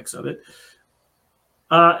 all aspects of it.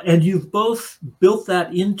 And you've both built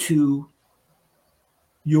that into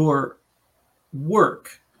your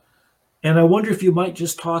work. And I wonder if you might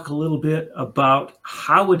just talk a little bit about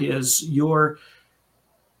how it is you're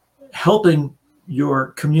helping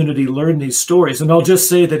your community learn these stories. And I'll just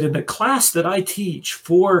say that in the class that I teach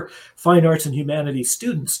for fine arts and humanities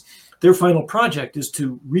students, their final project is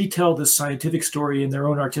to retell this scientific story in their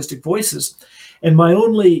own artistic voices. And my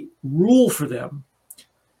only rule for them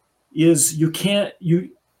is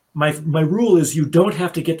my rule is you don't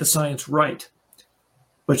have to get the science right,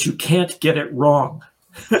 but you can't get it wrong.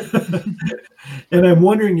 And I'm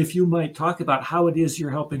wondering if you might talk about how it is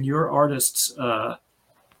you're helping your artists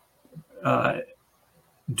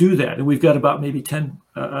do that. And we've got about maybe 5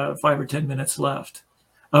 or 10 minutes left.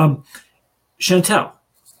 Chantal,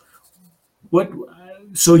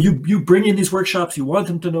 so you bring in these workshops, you want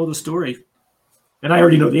them to know the story. And I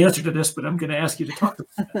already know the answer to this, but I'm going to ask you to talk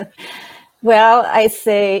about that. Well, I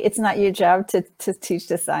say it's not your job to teach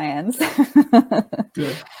the science.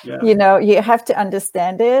 Good. Yeah. You know, you have to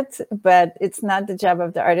understand it, but it's not the job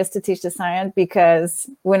of the artist to teach the science because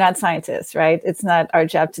we're not scientists, right? It's not our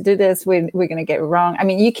job to do this. We're going to get it wrong. I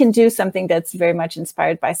mean, you can do something that's very much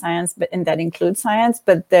inspired by science, and that includes science,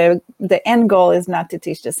 but the end goal is not to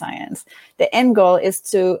teach the science. The end goal is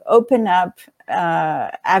to open up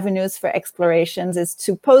avenues for explorations, is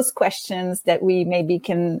to pose questions that we maybe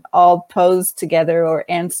can all pose together or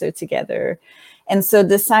answer together. And so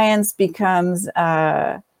the science becomes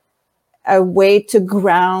a way to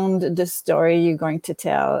ground the story you're going to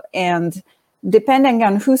tell. And depending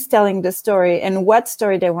on who's telling the story and what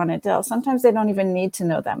story they want to tell, sometimes they don't even need to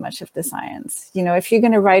know that much of the science. You know, if you're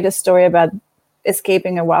going to write a story about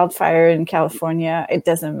escaping a wildfire in California, it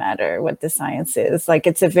doesn't matter what the science is. Like,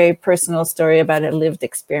 it's a very personal story about a lived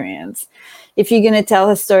experience. If you're going to tell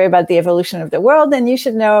a story about the evolution of the world, then you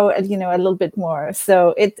should know, a little bit more.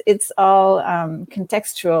 So it's all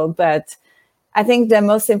contextual. But I think the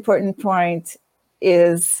most important point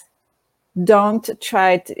is don't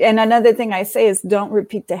try to, and another thing I say is don't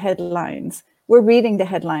repeat the headlines. We're reading the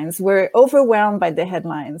headlines. We're overwhelmed by the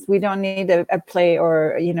headlines. We don't need a play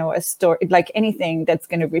or, a story, like anything that's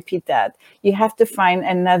going to repeat that. You have to find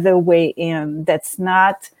another way in that's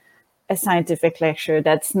not a scientific lecture.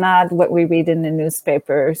 That's not what we read in the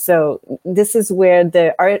newspaper. So this is where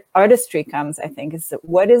the artistry comes, I think, is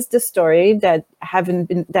what is the story that hasn't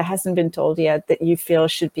been told yet that you feel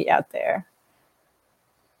should be out there?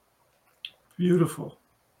 Beautiful.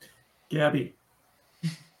 Gabby.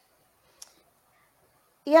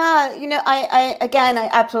 Yeah, I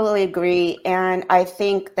absolutely agree. And I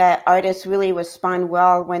think that artists really respond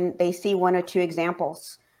well when they see one or two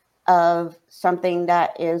examples of something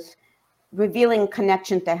that is revealing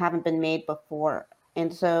connections that haven't been made before.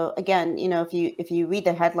 And so again, if you read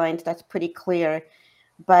the headlines, that's pretty clear.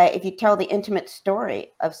 But if you tell the intimate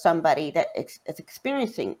story of somebody that is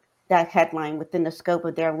experiencing that headline within the scope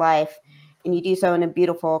of their life, and you do so in a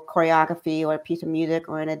beautiful choreography or a piece of music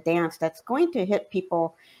or in a dance, that's going to hit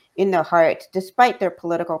people in their heart, despite their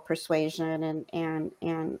political persuasion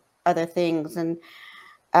and other things. And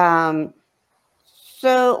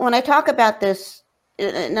so when I talk about this,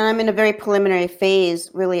 and I'm in a very preliminary phase,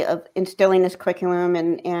 really, of instilling this curriculum,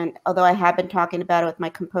 and although I have been talking about it with my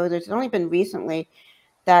composers, it's only been recently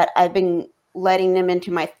that I've been letting them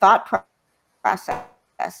into my thought process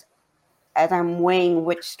as I'm weighing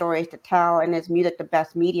which stories to tell, and is music the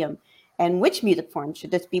best medium, and which music form. Should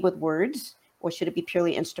this be with words, or should it be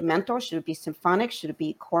purely instrumental? Should it be symphonic? Should it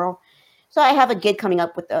be choral? So I have a gig coming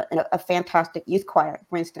up with a fantastic youth choir,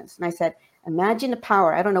 for instance. And I said, imagine the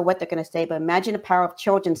power. I don't know what they're going to say, but imagine the power of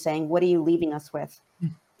children saying, what are you leaving us with?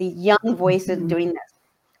 These young voices doing this.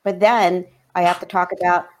 But then I have to talk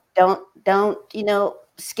about, don't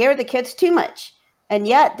scare the kids too much. And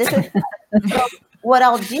yet this is... So what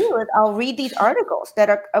I'll do is I'll read these articles that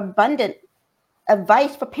are abundant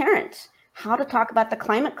advice for parents, how to talk about the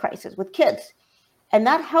climate crisis with kids. And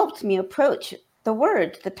that helps me approach the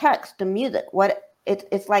words, the text, the music.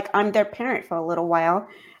 It's like I'm their parent for a little while.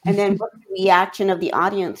 And then what's the reaction of the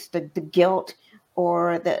audience, the guilt,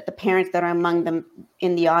 or the parents that are among them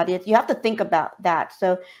in the audience. You have to think about that.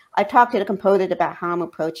 So I talked to the composer about how I'm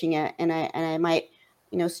approaching it, and I might,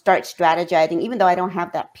 start strategizing, even though I don't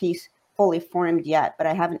have that piece fully formed yet, but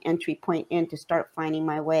I have an entry point in to start finding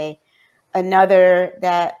my way. Another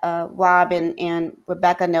that Rob and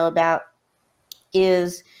Rebecca know about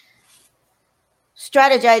is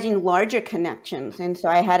strategizing larger connections. And so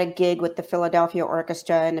I had a gig with the Philadelphia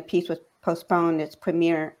Orchestra, and the piece was postponed its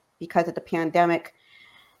premiere because of the pandemic.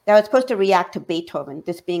 That was supposed to react to Beethoven,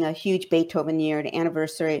 this being a huge Beethoven year, the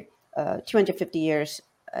anniversary, 250 years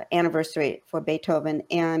anniversary for Beethoven.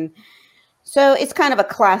 And so it's kind of a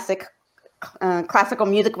classical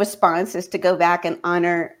music response is to go back and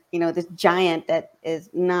honor, this giant that is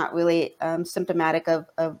not really symptomatic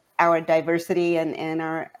of our diversity and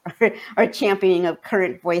our championing of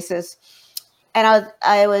current voices. And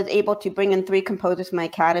I was able to bring in 3 composers from my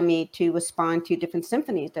academy to respond to different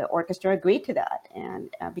symphonies. The orchestra agreed to that, and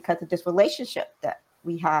because of this relationship that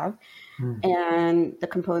we have. And the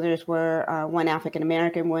composers were one African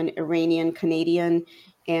American, one Iranian Canadian,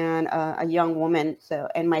 and a young woman.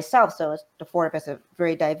 And myself. So the 4 of us are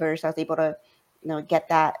very diverse. I was able to, get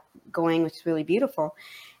that going, which is really beautiful.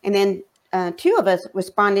 And then 2 of us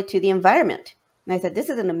responded to the environment. And I said, this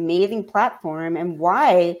is an amazing platform. And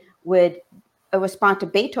why would a response to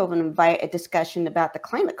Beethoven invite a discussion about the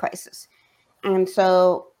climate crisis? And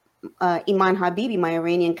so Iman Habibi, my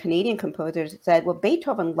Iranian Canadian composer, said, well,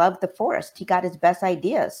 Beethoven loved the forest. He got his best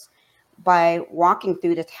ideas by walking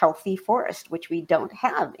through this healthy forest, which we don't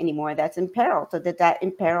have anymore. That's in peril. So did that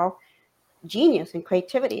imperil genius and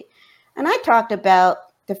creativity? And I talked about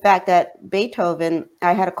the fact that Beethoven,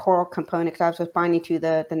 I had a choral component because I was responding to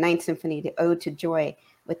the Ninth Symphony, the Ode to Joy,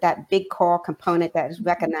 with that big choral component that is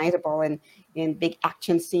recognizable in big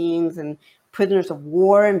action scenes, and prisoners of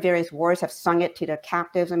war in various wars have sung it to their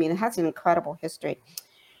captives. I mean, it has an incredible history.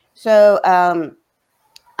 So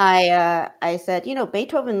I said,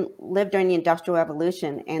 Beethoven lived during the Industrial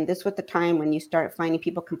Revolution, and this was the time when you start finding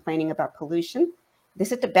people complaining about pollution.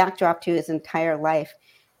 This is the backdrop to his entire life.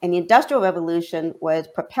 And the Industrial Revolution was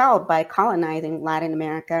propelled by colonizing Latin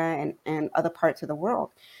America and other parts of the world.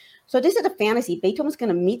 So this is a fantasy. Beethoven's going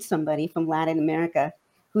to meet somebody from Latin America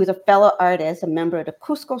who is a fellow artist, a member of the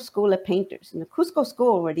Cusco School of Painters. And the Cusco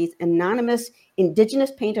School were these anonymous indigenous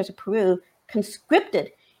painters of Peru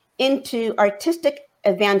conscripted into artistic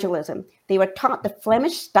evangelism. They were taught the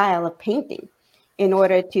Flemish style of painting in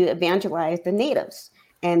order to evangelize the natives.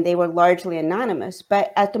 And they were largely anonymous.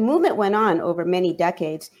 But as the movement went on over many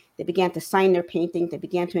decades, they began to sign their paintings. They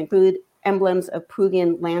began to include emblems of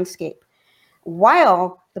Peruvian landscape,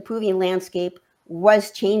 while the Peruvian landscape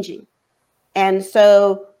was changing. And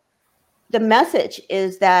so the message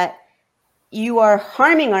is that you are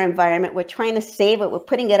harming our environment. We're trying to save it. We're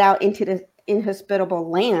putting it out into the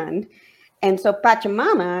inhospitable land. And so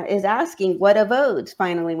Pachamama is asking, what of odes,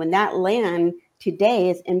 finally, when that land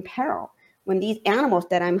today is in peril? When these animals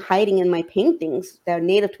that I'm hiding in my paintings that are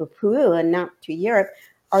native to Peru and not to Europe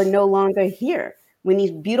are no longer here. When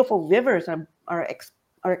these beautiful rivers are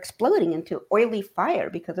exploding into oily fire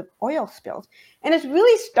because of oil spills. And it's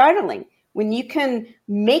really startling when you can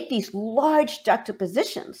make these large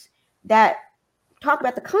juxtapositions that talk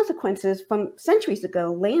about the consequences from centuries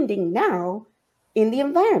ago landing now in the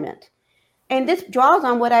environment. And this draws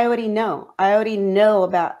on what I already know. I already know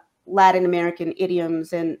about Latin American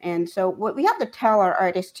idioms. And so what we have to tell our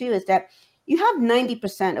artists too is that you have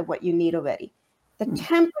 90% of what you need already. The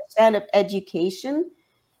 10% of education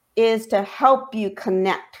is to help you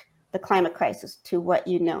connect the climate crisis to what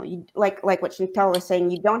you know. You, like what Chantal was saying,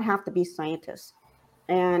 you don't have to be scientists.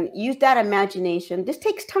 And use that imagination. This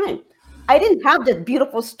takes time. I didn't have this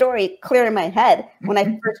beautiful story clear in my head when I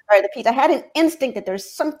first started the piece. I had an instinct that there's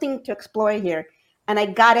something to explore here. And I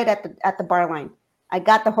got it at the bar line. I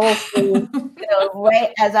got the whole thing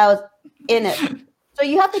right as I was in it. So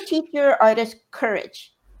you have to teach your artists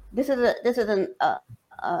courage. This is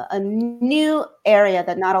a new area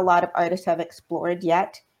that not a lot of artists have explored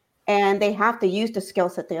yet. And they have to use the skill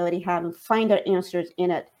set they already have and find their answers in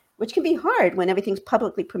it, which can be hard when everything's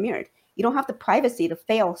publicly premiered. You don't have the privacy to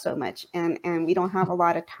fail so much, and we don't have a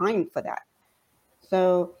lot of time for that.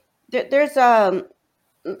 So there's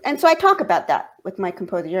and so I talk about that with my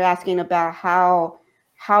composer. You're asking about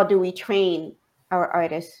how do we train our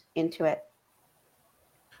artists into it?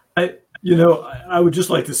 I would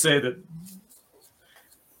just like to say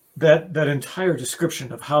that entire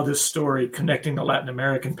description of how this story connecting the Latin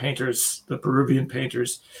American painters, the Peruvian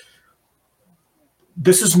painters,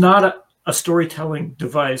 this is not a storytelling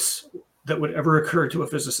device that would ever occur to a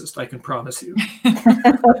physicist, I can promise you.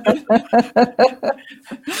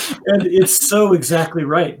 And it's so exactly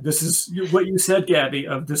right. This is what you said, Gabby,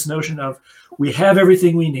 of this notion of we have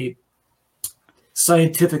everything we need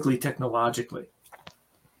scientifically, technologically.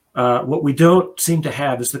 What we don't seem to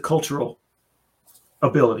have is the cultural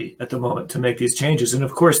ability at the moment to make these changes. And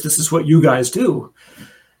of course, this is what you guys do,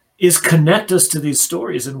 is connect us to these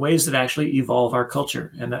stories in ways that actually evolve our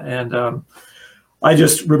culture. And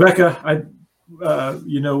Rebecca,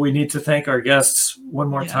 we need to thank our guests one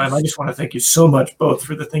more Yes. time. I just want to thank you so much, both,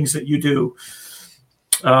 for the things that you do.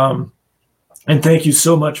 And thank you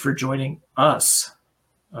so much for joining us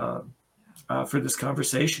for this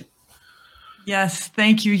conversation. Yes,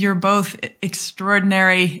 thank you. You're both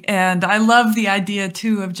extraordinary. And I love the idea,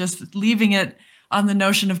 too, of just leaving it on the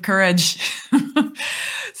notion of courage.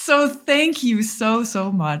 So thank you so,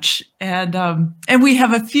 so much. And we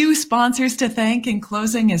have a few sponsors to thank in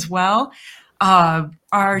closing as well. Our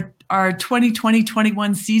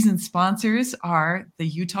 2020-21 season sponsors are the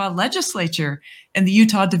Utah Legislature and the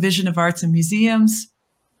Utah Division of Arts and Museums,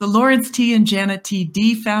 the Lawrence T. and Janet T.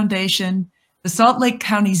 Dee Foundation, the Salt Lake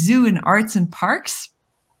County Zoo and Arts and Parks,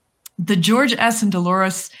 the George S. and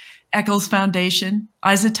Dolores Eccles Foundation,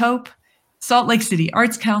 Isotope, Salt Lake City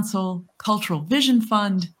Arts Council, Cultural Vision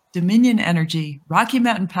Fund, Dominion Energy, Rocky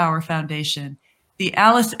Mountain Power Foundation, the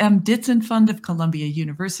Alice M. Ditson Fund of Columbia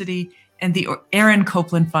University, and the Aaron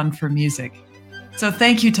Copland Fund for Music. So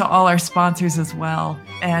thank you to all our sponsors as well,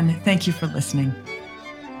 and thank you for listening.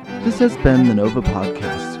 This has been the Nova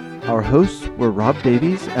Podcast. Our hosts were Rob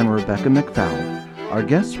Davies and Rebecca McFowle. Our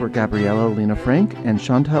guests were Gabriella Lena Frank and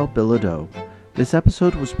Chantal Bilodeau. This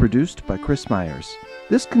episode was produced by Chris Myers.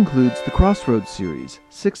 This concludes the Crossroads series,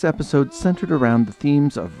 6 episodes centered around the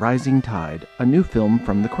themes of Rising Tide, a new film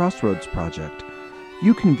from the Crossroads Project.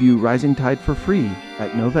 You can view Rising Tide for free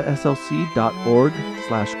at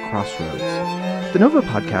novaslc.org/crossroads. The Nova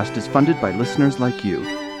Podcast is funded by listeners like you.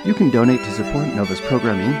 You can donate to support Nova's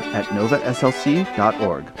programming at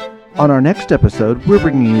novaslc.org. On our next episode, we're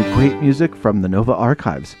bringing you great music from the Nova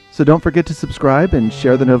archives, so don't forget to subscribe and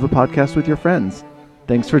share the Nova Podcast with your friends.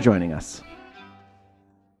 Thanks for joining us.